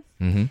America.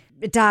 Mm-hmm.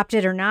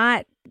 Adopted or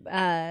not,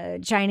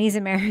 Chinese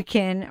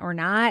American or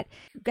not,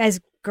 as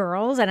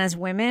girls and as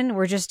women,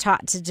 we're just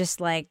taught to just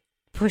like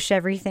push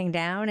everything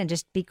down and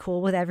just be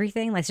cool with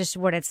everything. That's just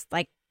what it's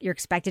like. You're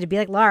expected to be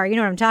like, Laura, you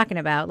know what I'm talking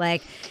about.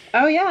 Like,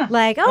 oh yeah.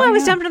 Like, I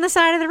was dumped on the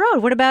side of the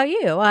road. What about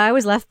you? I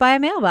was left by a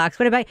mailbox.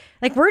 What about,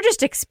 like, we're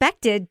just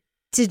expected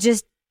to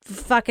just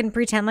fucking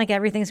pretend like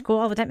everything's cool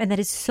all the time. And that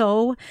is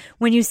so,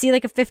 when you see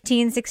like a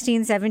 15,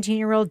 16,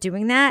 17-year-old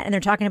doing that and they're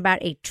talking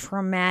about a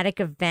traumatic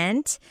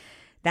event,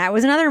 that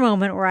was another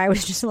moment where I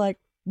was just like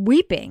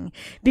weeping,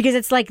 because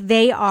it's like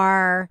they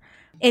were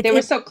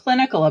so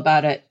clinical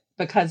about it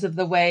because of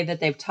the way that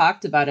they've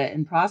talked about it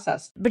and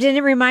processed. But didn't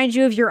it remind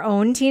you of your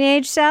own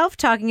teenage self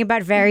talking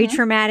about very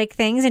traumatic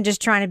things and just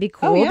trying to be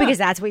cool because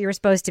that's what you were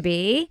supposed to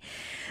be?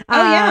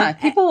 Yeah.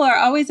 People are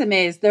always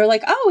amazed. They're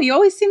like, oh, you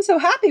always seem so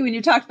happy when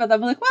you talked about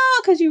them. I'm like, well,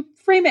 because you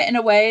frame it in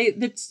a way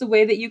that's the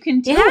way that you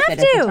can deal with it at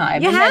the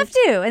time. You have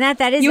to. And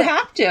that is... You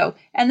have to.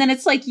 And then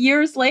it's like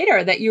years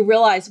later that you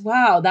realize,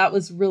 wow, that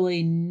was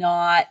really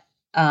not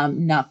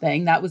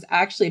nothing. That was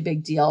actually a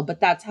big deal. But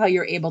that's how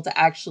you're able to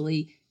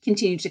actually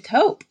continue to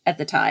cope at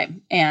the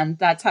time. And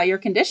that's how you're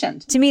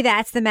conditioned. To me,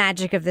 that's the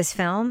magic of this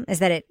film, is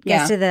that it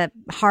gets to the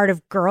heart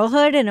of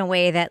girlhood in a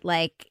way that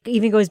like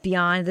even goes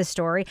beyond the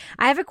story.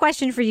 I have a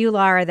question for you,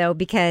 Laura, though,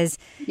 because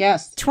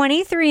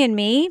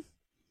 23andMe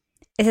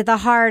is at the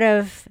heart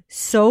of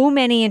so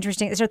many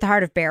interesting, it's at the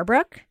heart of Bear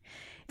Brook.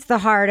 It's the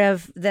heart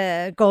of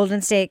the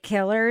Golden State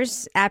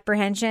Killers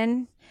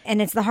apprehension. And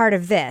it's the heart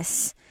of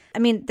this. I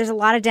mean, there's a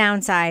lot of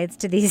downsides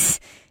to these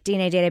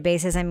DNA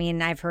databases. I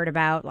mean, I've heard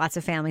about lots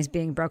of families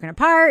being broken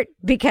apart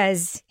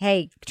because,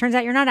 hey, turns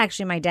out you're not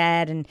actually my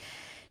dad, and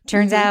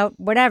turns out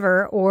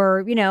whatever.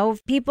 Or, you know,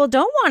 people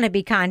don't want to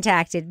be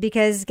contacted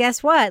because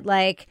guess what?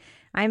 Like,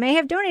 I may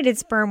have donated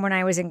sperm when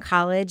I was in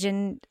college,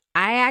 and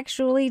I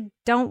actually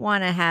don't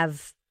want to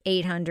have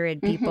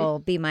 800 people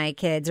be my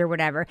kids or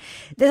whatever.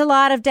 There's a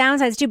lot of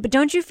downsides too, but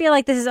don't you feel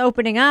like this is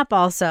opening up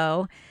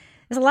also?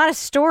 There's a lot of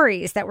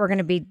stories that we're going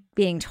to be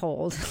being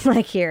told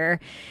like here,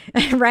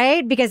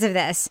 right? Because of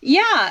this.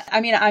 Yeah.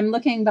 I mean, I'm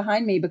looking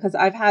behind me because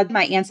I've had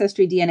my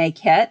Ancestry DNA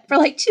kit for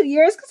like 2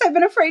 years because I've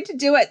been afraid to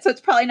do it. So it's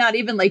probably not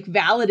even like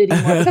valid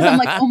anymore because I'm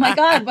like, oh my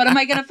God, what am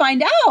I going to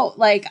find out?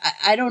 Like,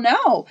 I don't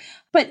know.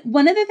 But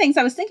one of the things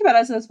I was thinking about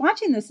as I was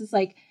watching this is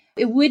like,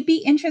 it would be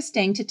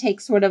interesting to take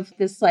sort of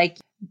this like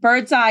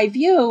bird's eye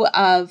view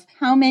of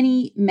how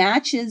many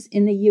matches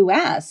in the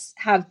US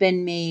have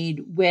been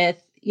made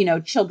with, you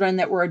know, children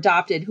that were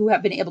adopted who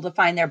have been able to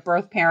find their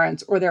birth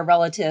parents or their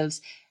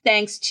relatives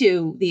thanks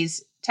to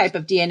these type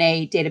of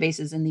DNA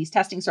databases and these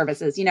testing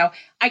services. You know,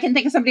 I can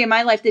think of somebody in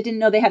my life that didn't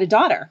know they had a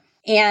daughter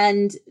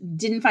and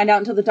didn't find out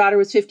until the daughter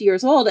was 50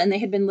 years old and they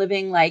had been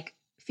living like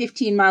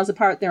 15 miles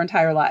apart their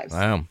entire lives.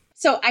 Wow.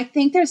 So I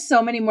think there's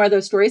so many more of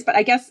those stories, but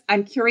I guess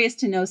I'm curious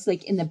to know, so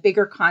like in the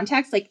bigger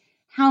context, like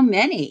how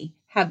many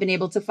have been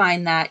able to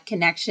find that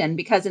connection?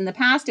 Because in the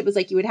past, it was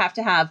like you would have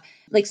to have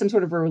like some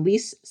sort of a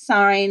release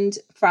signed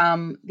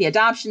from the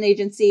adoption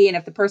agency. And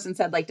if the person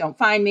said like, don't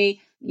find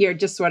me, you're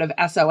just sort of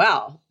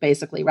SOL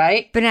basically,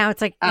 right? But now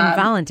it's like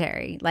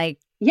involuntary, like.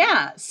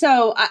 Yeah.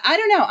 So I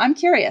don't know. I'm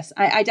curious.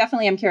 I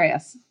definitely am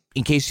curious.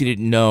 In case you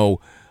didn't know,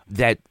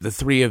 that the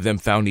three of them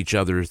found each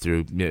other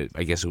through,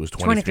 I guess it was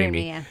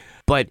 23andMe. Yeah.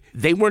 But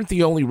they weren't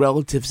the only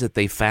relatives that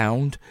they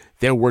found.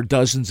 There were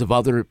dozens of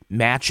other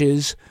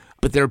matches,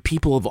 but there are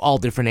people of all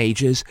different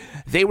ages.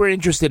 They were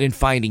interested in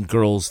finding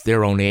girls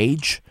their own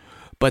age,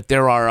 but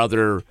there are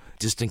other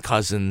distant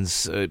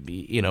cousins,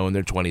 you know, in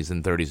their 20s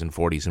and 30s and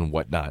 40s and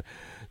whatnot.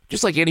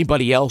 Just like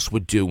anybody else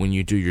would do when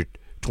you do your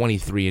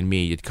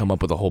 23andMe, you'd come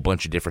up with a whole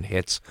bunch of different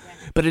hits.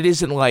 But it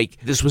isn't like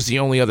this was the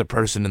only other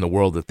person in the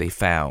world that they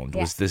found,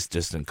 was this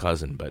distant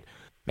cousin. But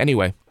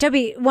anyway.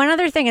 Toby, one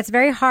other thing, it's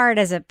very hard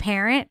as a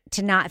parent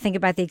to not think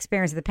about the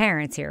experience of the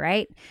parents here,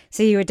 right?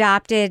 So you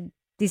adopted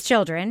these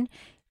children.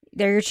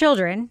 They're your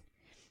children.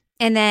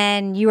 And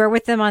then you are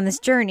with them on this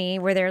journey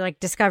where they're like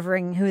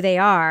discovering who they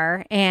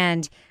are.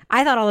 And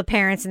I thought all the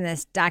parents in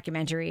this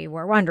documentary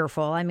were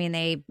wonderful. I mean,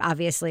 they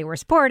obviously were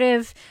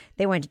supportive.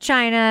 They went to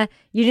China.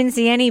 You didn't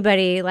see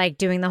anybody like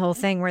doing the whole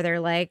thing where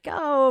they're like,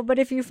 oh, but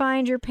if you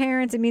find your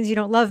parents, it means you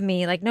don't love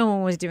me. Like no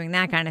one was doing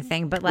that kind of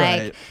thing. But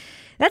like,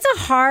 that's a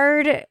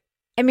hard,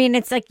 I mean,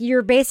 it's like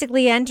you're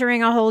basically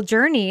entering a whole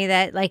journey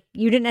that like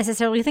you didn't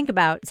necessarily think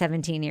about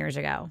 17 years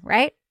ago,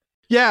 right?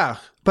 Yeah.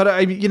 But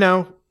I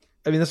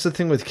mean, that's the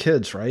thing with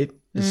kids, right?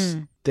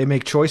 They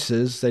make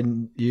choices,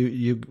 then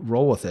you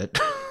roll with it.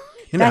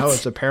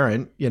 As a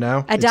parent,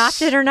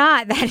 adopted or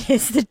not, that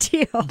is the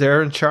deal.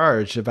 They're in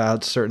charge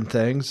about certain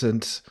things,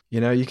 and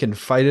you can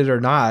fight it or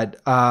not.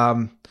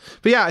 But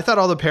yeah, I thought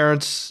all the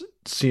parents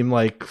seemed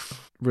like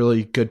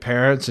really good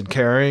parents and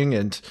caring.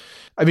 And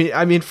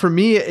I mean, for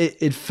me,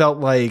 it felt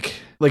like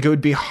it would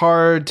be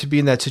hard to be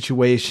in that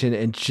situation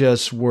and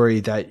just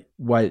worry that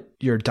what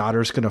your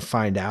daughter's going to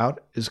find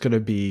out is going to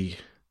be,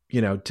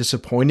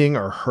 disappointing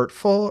or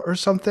hurtful or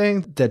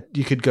something, that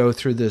you could go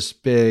through this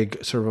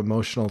big sort of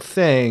emotional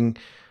thing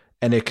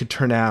and it could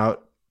turn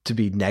out to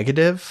be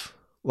negative.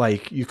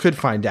 Like you could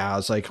find out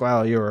it's like,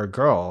 well, you were a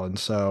girl and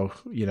so,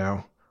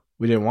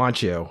 we didn't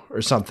want you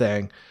or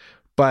something.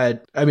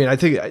 But I mean, I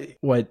think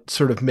what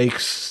sort of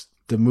makes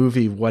the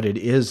movie what it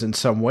is in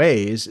some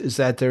ways is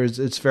that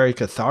it's very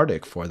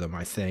cathartic for them,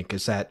 I think,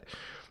 is that,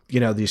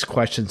 these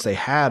questions they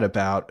had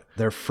about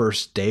their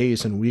first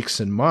days and weeks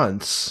and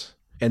months,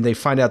 and they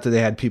find out that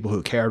they had people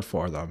who cared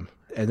for them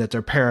and that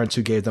their parents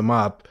who gave them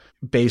up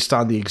based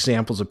on the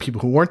examples of people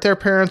who weren't their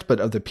parents, but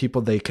of the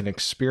people they can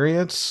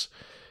experience.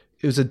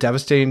 It was a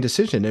devastating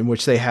decision in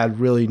which they had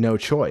really no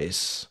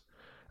choice.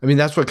 I mean,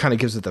 that's what kind of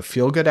gives it the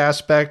feel-good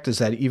aspect, is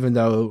that even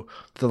though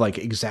the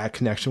exact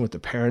connection with the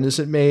parent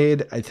isn't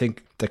made, I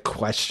think the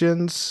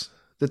questions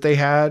that they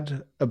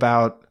had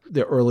about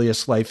their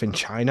earliest life in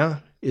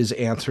China is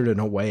answered in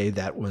a way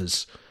that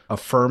was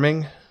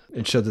affirming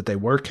and showed that they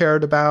were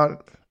cared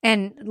about.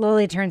 And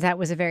Lily, turns out,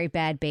 was a very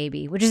bad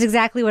baby, which is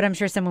exactly what I'm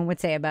sure someone would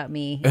say about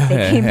me if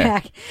they came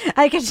back.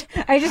 I just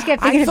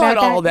kept thinking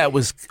about that.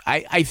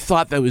 I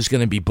thought that was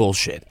going to be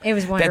bullshit. It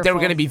was wonderful. That they were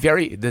going to be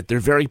they're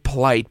very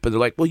polite, but they're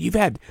like, well, you've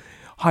had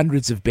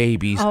hundreds of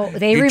babies. Oh,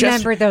 they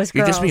remembered those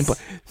girls.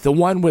 The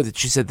one where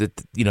she said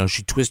that,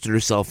 she twisted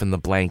herself in the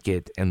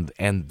blanket and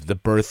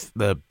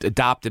the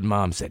adopted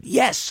mom said,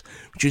 yes,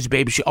 when she was a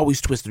baby, she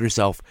always twisted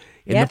herself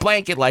in the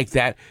blanket like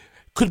that.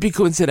 Could be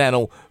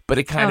coincidental, but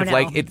it kind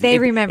of they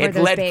remember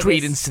those led babies.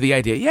 credence to the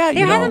idea. Yeah, they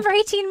had them for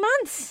 18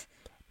 months.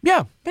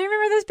 Yeah. They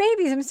remember those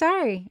babies.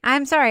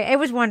 I'm sorry. It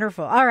was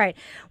wonderful. All right.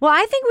 Well,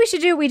 I think we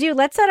should do what we do.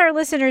 Let's let our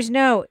listeners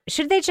know.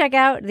 Should they check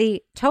out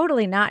the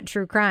Totally Not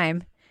True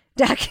Crime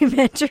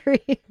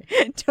documentary?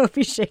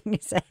 Toby's shaking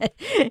his head.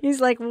 He's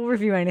like, we'll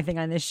review anything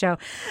on this show.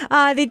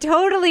 The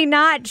Totally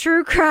Not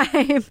True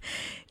Crime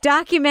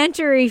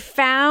documentary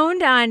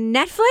found on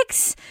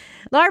Netflix.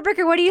 Laura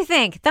Bricker, what do you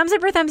think? Thumbs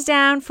up or thumbs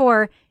down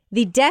for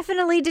the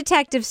Definitely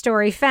Detective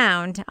story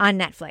found on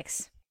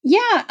Netflix?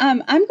 Yeah, I'm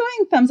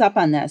going thumbs up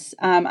on this.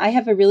 I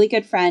have a really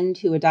good friend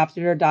who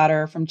adopted her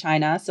daughter from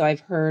China, so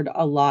I've heard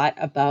a lot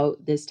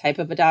about this type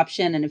of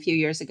adoption. And a few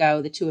years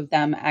ago, the two of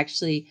them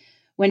actually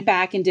went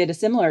back and did a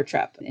similar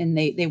trip. And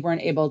they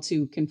weren't able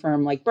to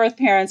confirm like birth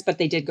parents, but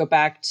they did go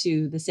back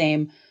to the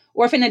same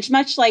orphanage,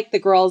 much like the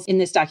girls in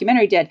this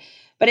documentary did.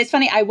 But it's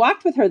funny, I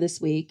walked with her this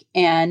week,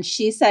 and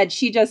she said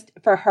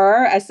for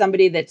her, as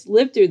somebody that's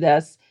lived through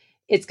this,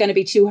 it's going to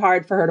be too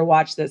hard for her to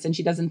watch this. And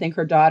she doesn't think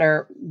her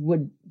daughter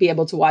would be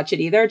able to watch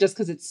it either, just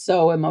because it's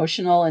so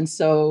emotional and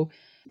so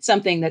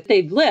something that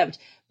they've lived.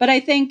 But I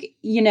think,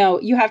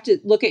 you have to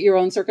look at your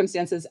own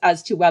circumstances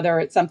as to whether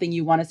it's something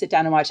you want to sit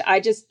down and watch.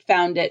 I just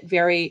found it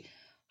very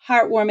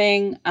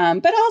heartwarming,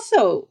 but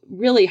also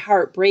really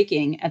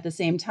heartbreaking at the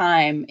same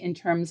time in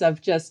terms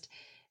of just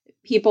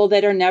people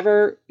that are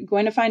never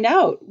going to find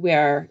out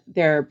where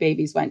their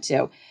babies went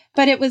to.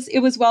 But it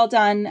was well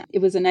done. It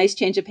was a nice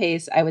change of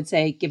pace. I would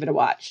say give it a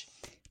watch.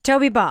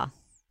 Toby Ball.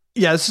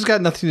 Yeah, this has got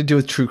nothing to do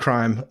with true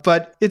crime,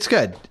 but it's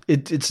good.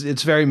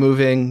 It's very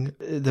moving.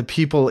 The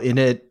people in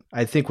it,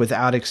 I think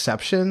without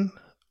exception,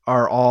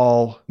 are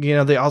all,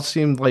 they all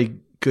seem like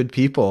good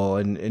people.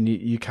 And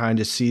you kind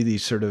of see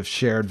these sort of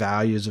shared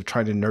values of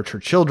trying to nurture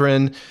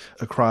children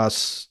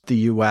across the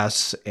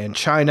US and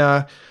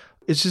China.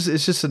 It's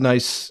just a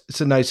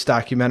nice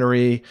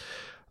documentary.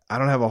 I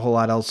don't have a whole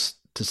lot else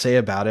to say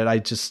about it. I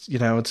just,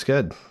 it's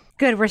good.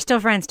 Good. We're still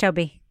friends,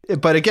 Toby.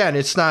 But again,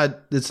 it's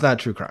not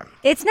true crime.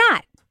 It's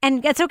not.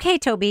 And that's okay,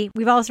 Toby.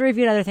 We've also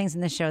reviewed other things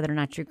in this show that are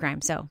not true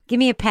crime. So give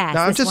me a pass.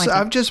 No,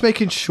 I'm just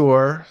making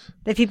sure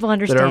that people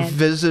understand that our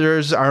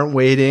visitors aren't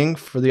waiting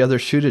for the other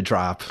shoe to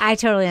drop. I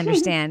totally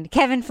understand.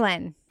 Kevin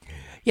Flynn.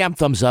 Yeah, I'm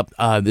thumbs up.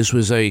 This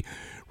was a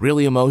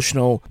really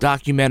emotional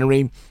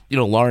documentary.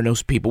 Laura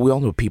knows people. We all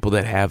know people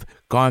that have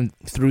gone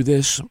through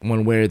this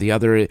one way or the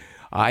other.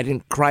 I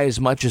didn't cry as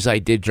much as I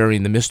did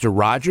during the Mr.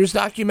 Rogers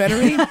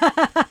documentary.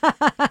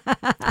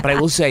 But I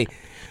will say,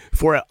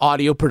 for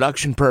audio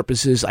production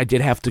purposes, I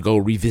did have to go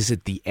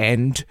revisit the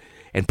end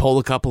and pull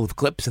a couple of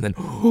clips, and then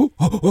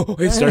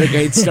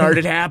it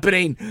started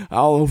happening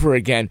all over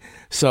again.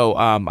 So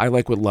I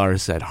like what Laura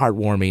said.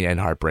 Heartwarming and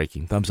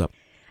heartbreaking. Thumbs up.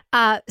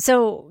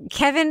 So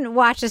Kevin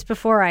watched this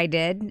before I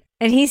did,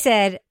 and he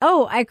said,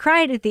 I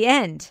cried at the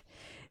end.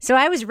 So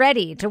I was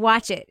ready to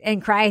watch it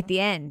and cry at the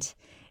end.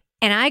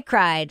 And I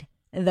cried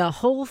the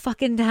whole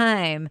fucking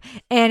time.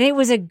 And it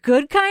was a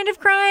good kind of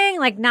crying,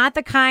 like not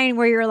the kind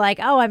where you're like,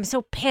 I'm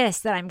so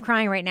pissed that I'm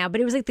crying right now. But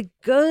it was like the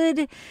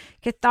good,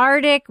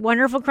 cathartic,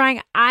 wonderful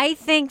crying. I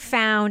think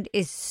Found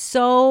is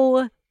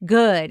so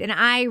good. And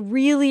I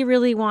really,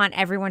 really want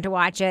everyone to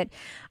watch it,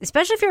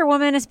 especially if you're a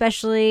woman,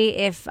 especially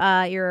if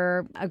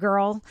you're a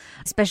girl,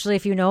 especially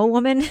if you know a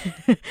woman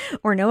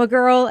or know a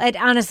girl. And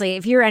honestly,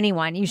 if you're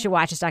anyone, you should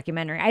watch this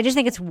documentary. I just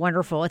think it's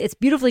wonderful. It's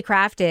beautifully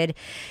crafted.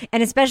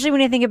 And especially when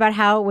you think about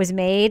how it was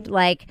made,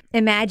 like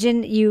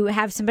imagine you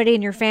have somebody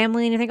in your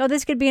family and you think,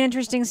 this could be an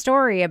interesting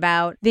story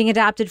about being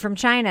adopted from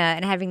China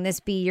and having this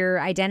be your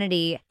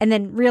identity. And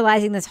then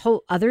realizing this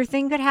whole other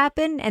thing could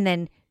happen, and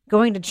then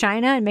going to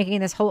China and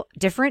making this whole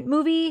different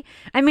movie.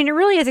 I mean, it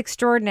really is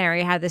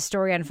extraordinary how this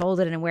story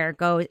unfolded and where it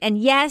goes. And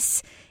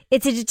yes,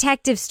 it's a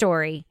detective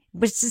story,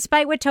 which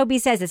despite what Toby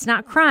says, it's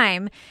not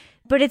crime,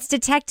 but it's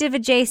detective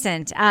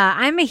adjacent.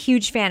 I'm a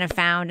huge fan of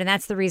Found, and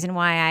that's the reason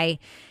why I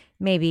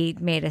maybe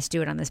made us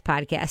do it on this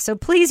podcast. So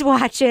please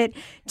watch it.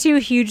 2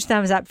 huge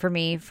thumbs up for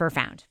me for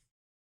Found.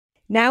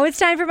 Now it's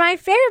time for my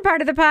favorite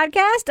part of the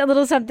podcast, a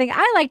little something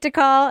I like to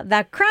call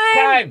the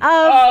crime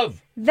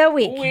of the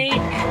week.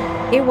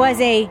 It was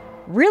a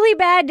really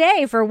bad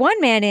day for one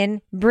man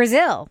in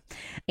Brazil.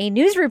 A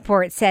news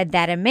report said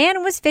that a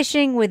man was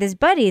fishing with his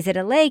buddies at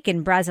a lake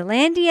in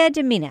Brasilândia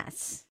de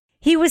Minas.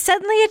 He was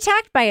suddenly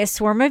attacked by a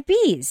swarm of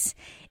bees.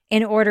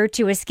 In order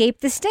to escape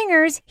the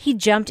stingers, he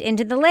jumped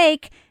into the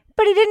lake,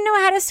 but he didn't know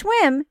how to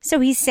swim, so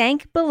he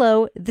sank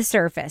below the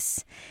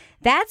surface.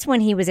 That's when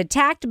he was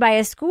attacked by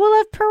a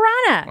school of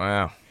piranha.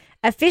 Wow.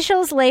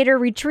 Officials later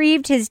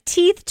retrieved his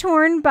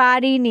teeth-torn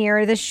body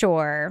near the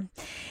shore.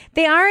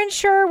 They aren't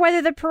sure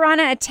whether the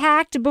piranha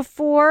attacked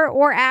before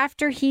or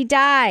after he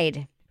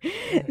died.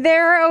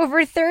 There are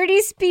over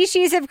 30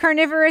 species of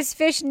carnivorous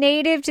fish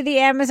native to the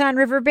Amazon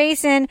River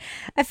Basin.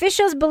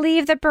 Officials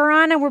believe the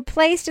piranha were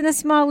placed in the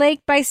small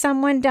lake by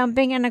someone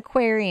dumping an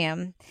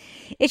aquarium.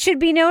 It should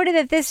be noted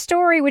that this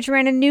story, which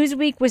ran in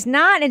Newsweek, was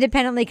not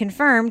independently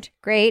confirmed.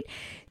 Great.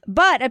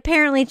 But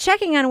apparently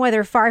checking on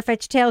whether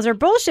far-fetched tales are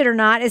bullshit or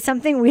not is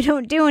something we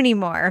don't do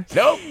anymore.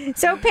 Nope.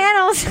 So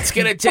panels. Let's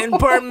get a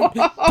 10-part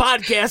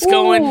podcast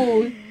going.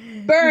 Ooh.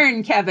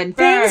 Burn, Kevin,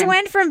 burn. Things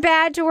went from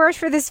bad to worse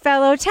for this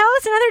fellow. Tell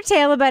us another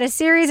tale about a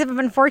series of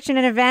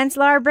unfortunate events.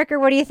 Laura Bricker,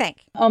 what do you think?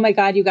 Oh my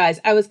God, you guys.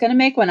 I was going to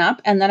make one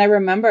up, and then I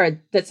remembered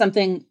that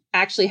something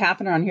actually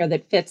happened around here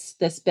that fits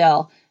this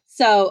bill.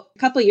 So a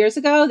couple of years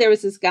ago, there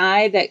was this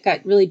guy that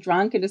got really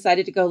drunk and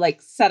decided to go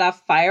like set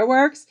off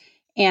fireworks.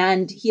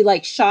 And he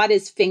like shot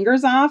his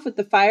fingers off with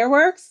the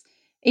fireworks.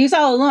 He was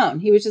all alone.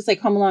 He was just like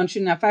home alone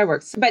shooting off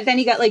fireworks. But then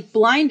he got like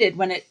blinded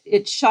when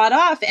it shot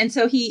off. And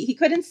so he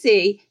couldn't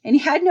see and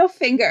he had no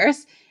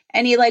fingers.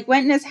 And he like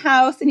went in his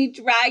house and he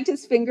dragged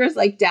his fingers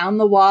like down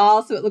the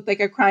wall. So it looked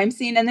like a crime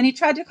scene. And then he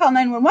tried to call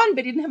 911,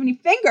 but he didn't have any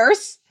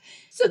fingers.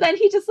 So then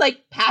he just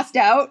like passed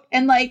out.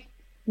 And like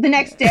the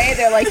next day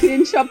they're like, he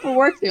didn't show up for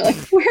work. They're like,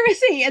 where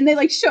is he? And they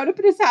like showed up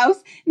at his house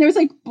and there was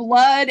like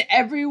blood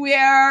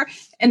everywhere.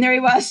 And there he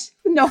was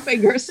with no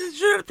fingers. You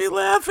shouldn't be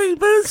laughing,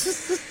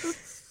 but...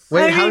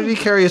 Wait, how did he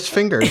carry his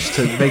fingers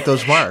to make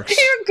those marks?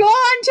 They were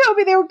gone,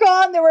 Toby. They were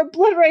gone. They were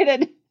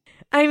obliterated.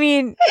 I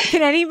mean,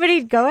 can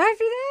anybody go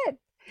after that?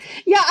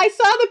 Yeah, I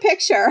saw the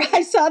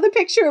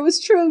picture. It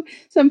was true.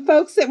 Some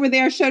folks that were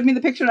there showed me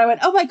the picture and I went,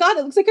 oh my God,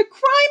 it looks like a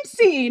crime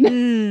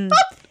scene.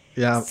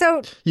 Yeah.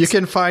 So you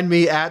can find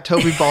me at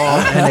Toby Ball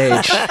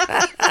NH.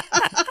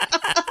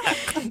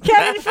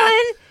 Kevin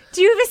Flynn,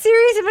 do you have a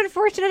series of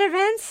unfortunate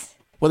events?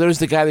 Well, there was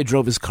the guy that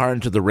drove his car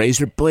into the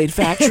razor blade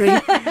factory,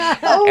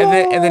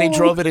 and then he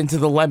drove it into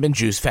the lemon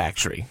juice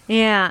factory.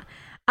 Yeah.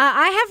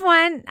 I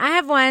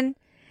have one.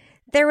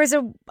 There was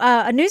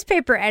a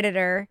newspaper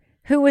editor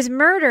who was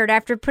murdered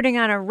after putting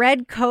on a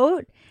red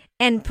coat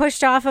and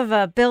pushed off of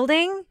a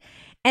building.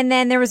 And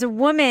then there was a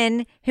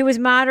woman who was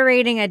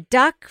moderating a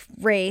duck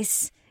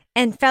race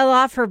and fell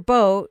off her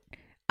boat,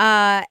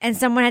 and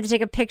someone had to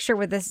take a picture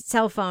with a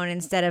cell phone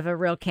instead of a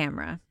real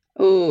camera.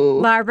 Ooh.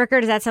 Laura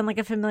Bricker, does that sound like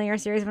a familiar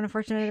series of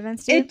unfortunate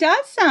events to you? It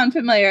does sound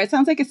familiar. It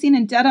sounds like a scene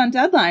in Dead on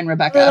Deadline,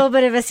 Rebecca. A little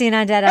bit of a scene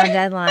on Dead on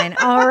Deadline.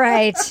 All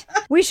right.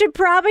 We should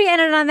probably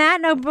end it on that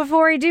note.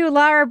 Before we do,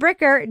 Laura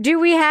Bricker, do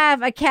we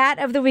have a cat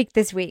of the week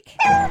this week?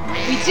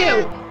 We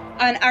do.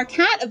 On our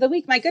cat of the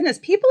week, my goodness,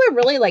 people are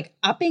really like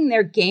upping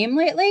their game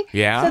lately.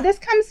 Yeah. So this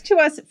comes to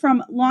us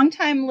from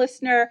longtime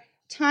listener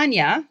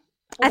Tanya.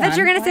 I thought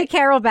you were going to say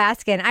Carol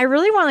Baskin. I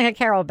really want like a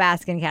Carol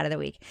Baskin cat of the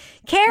week.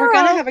 Carol. We're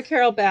going to have a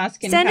Carol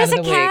Baskin send cat us of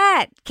a the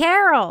cat.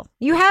 Carol,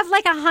 you have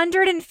like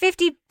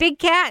 150 big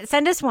cats.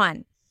 Send us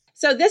one.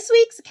 So this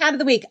week's cat of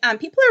the week,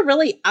 people are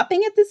really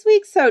upping it this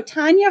week. So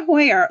Tanya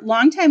Hoyer,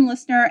 longtime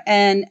listener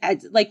and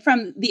like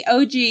from the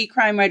OG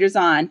Crime Writers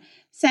on,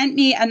 sent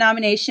me a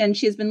nomination.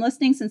 She has been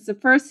listening since the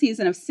first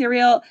season of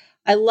Serial.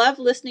 I love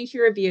listening to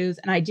your reviews,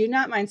 and I do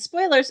not mind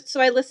spoilers, so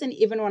I listen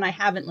even when I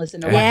haven't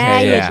listened to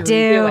what you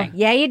do.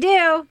 Yeah, you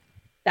do.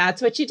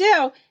 That's what you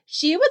do.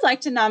 She would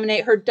like to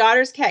nominate her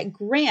daughter's cat,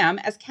 Graham,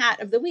 as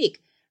cat of the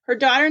week. Her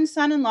daughter and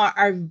son-in-law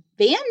are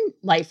van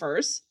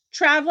lifers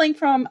traveling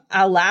from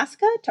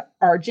Alaska to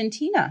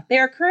Argentina. They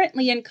are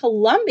currently in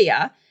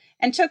Colombia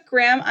and took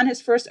Graham on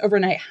his first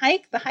overnight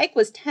hike. The hike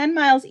was 10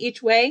 miles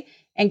each way,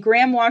 and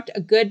Graham walked a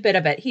good bit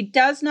of it. He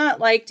does not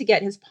like to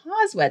get his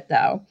paws wet,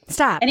 though.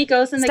 Stop. And he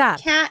goes in the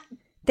cat.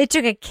 They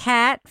took a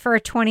cat for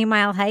a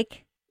 20-mile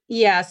hike?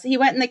 Yes, he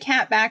went in the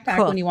cat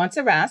backpack when he wants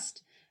a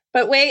rest.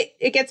 But wait,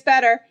 it gets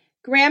better.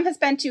 Graham has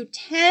been to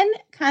 10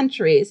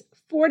 countries,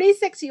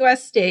 46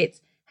 U.S.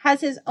 states,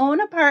 has his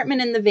own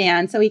apartment in the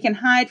van so he can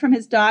hide from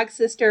his dog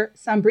sister,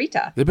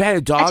 Sambrita. They had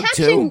a dog,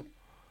 too?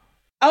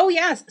 Oh,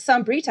 yes,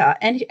 Sambrita.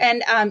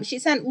 And she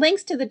sent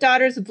links to the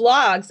daughter's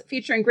vlogs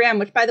featuring Graham,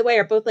 which, by the way,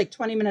 are both like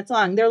 20 minutes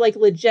long. They're like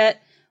legit,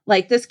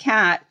 like this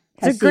cat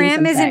has So Graham seen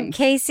some isn't things.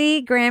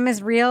 Casey? Graham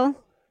is real?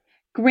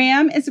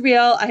 Graham is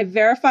real. I have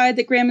verified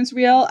that Graham is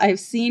real. I've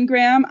seen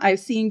Graham. I've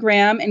seen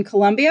Graham in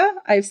Colombia.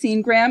 I've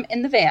seen Graham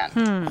in the van.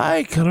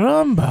 Ay,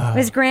 caramba.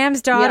 Was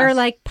Graham's daughter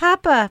like,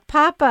 Papa,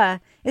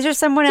 is there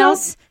someone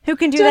else who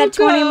can do that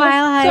don't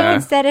 20-mile hike Yeah.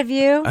 instead of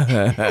you?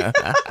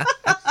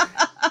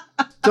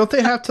 Don't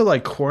they have to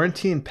like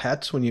quarantine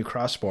pets when you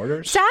cross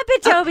borders? Stop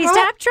it, Toby.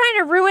 Stop trying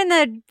to ruin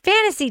the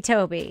fantasy,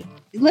 Toby.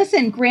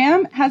 Listen,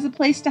 Graham has a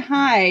place to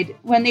hide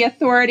when the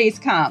authorities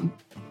come.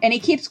 And he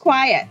keeps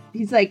quiet.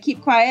 He's like,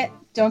 keep quiet.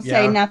 Don't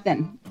say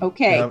nothing.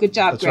 Okay, Yep, good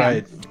job, that's Graham.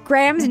 right.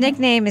 Graham's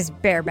nickname is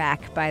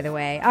Bareback, by the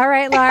way. All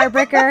right, Laura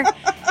Bricker.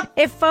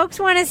 If folks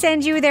want to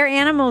send you their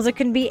animals, it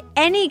can be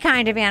any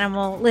kind of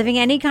animal living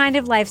any kind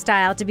of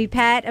lifestyle to be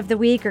pet of the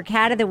week or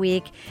cat of the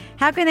week.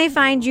 How can they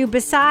find you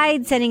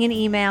besides sending an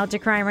email to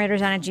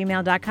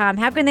crimewriterson@gmail.com?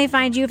 How can they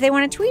find you if they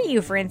want to tweet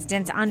you, for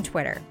instance, on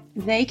Twitter?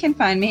 They can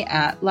find me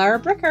at Laura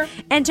Bricker.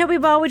 And Toby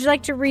Ball, would you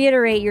like to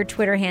reiterate your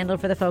Twitter handle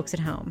for the folks at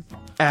home?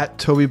 At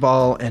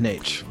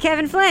TobyBallNH.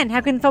 Kevin Flynn,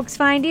 how can folks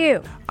find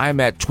you? I'm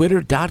at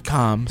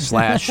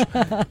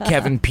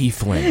twitter.com/Kevin P.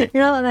 Flynn.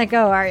 You're not letting that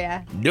go, are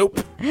you? Nope.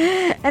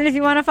 And if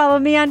you want to follow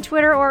me on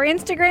Twitter or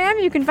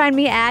Instagram, you can find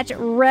me at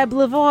Reb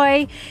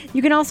Lavoie.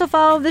 You can also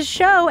follow the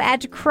show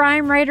at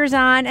Crime Writers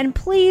On, and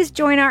please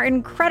join our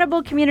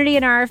incredible community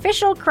in our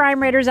official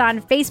Crime Writers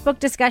On Facebook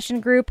discussion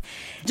group.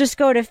 Just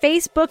go to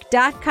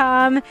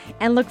facebook.com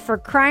and look for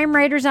Crime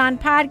Writers On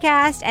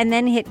podcast, and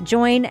then hit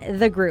join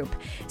the group.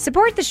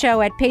 Support the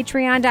show at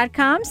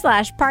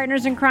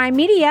patreon.com/Partners in Crime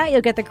Media.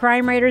 You'll get the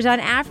Crime Writers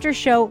On after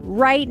show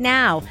right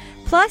now.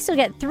 Plus, you'll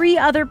get 3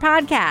 other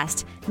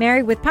podcasts: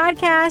 Married with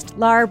Podcast,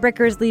 Laura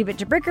Bricker's Leave It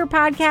to Bricker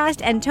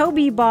podcast, and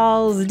Toby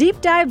Ball's Deep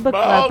Dive Book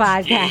Club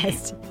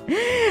podcast.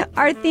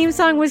 Our theme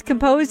song was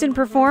composed and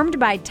performed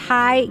by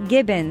Ty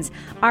Gibbons.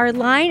 Our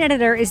line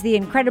editor is the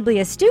incredibly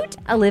astute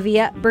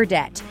Olivia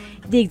Burdett.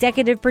 The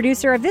executive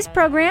producer of this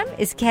program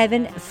is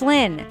Kevin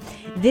Flynn.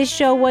 This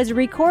show was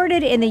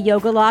recorded in the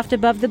Yoga Loft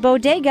above the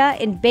Bodega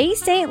in Bay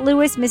St.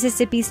 Louis,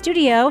 Mississippi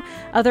studio,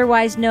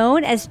 otherwise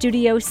known as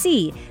Studio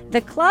C,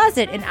 the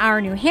closet in our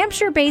New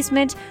Hampshire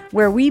basement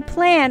where we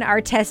plan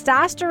our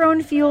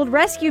testosterone-fueled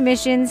rescue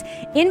missions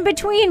in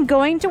between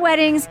going to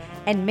weddings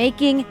and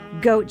making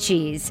goat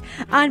cheese.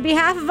 On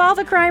behalf of all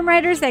the crime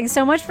writers, thanks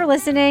so much for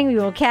listening. We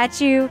will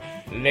catch you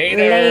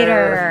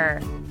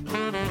later.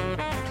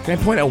 Can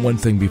I point out one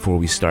thing before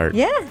we start?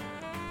 Yeah.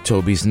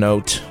 Toby's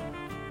note.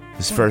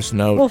 His first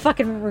note. We'll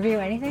fucking review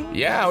anything?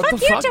 Yeah, what fuck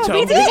the fuck, you,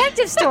 Toby? It's a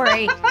detective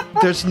story.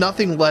 There's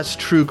nothing less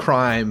true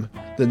crime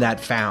than that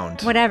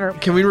found. Whatever.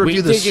 Can we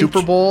review the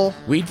Super Bowl?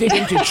 We dig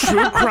into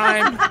true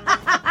crime,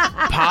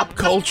 pop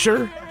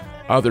culture,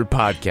 other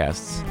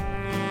podcasts.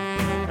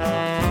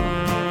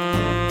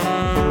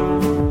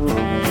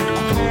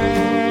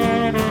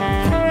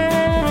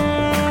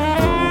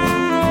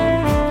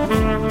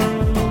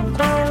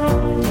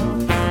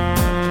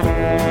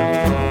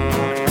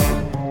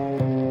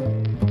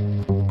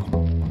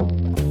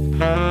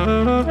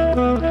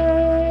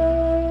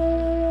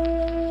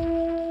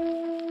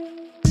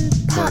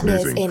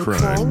 Partners in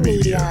Crime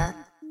Media.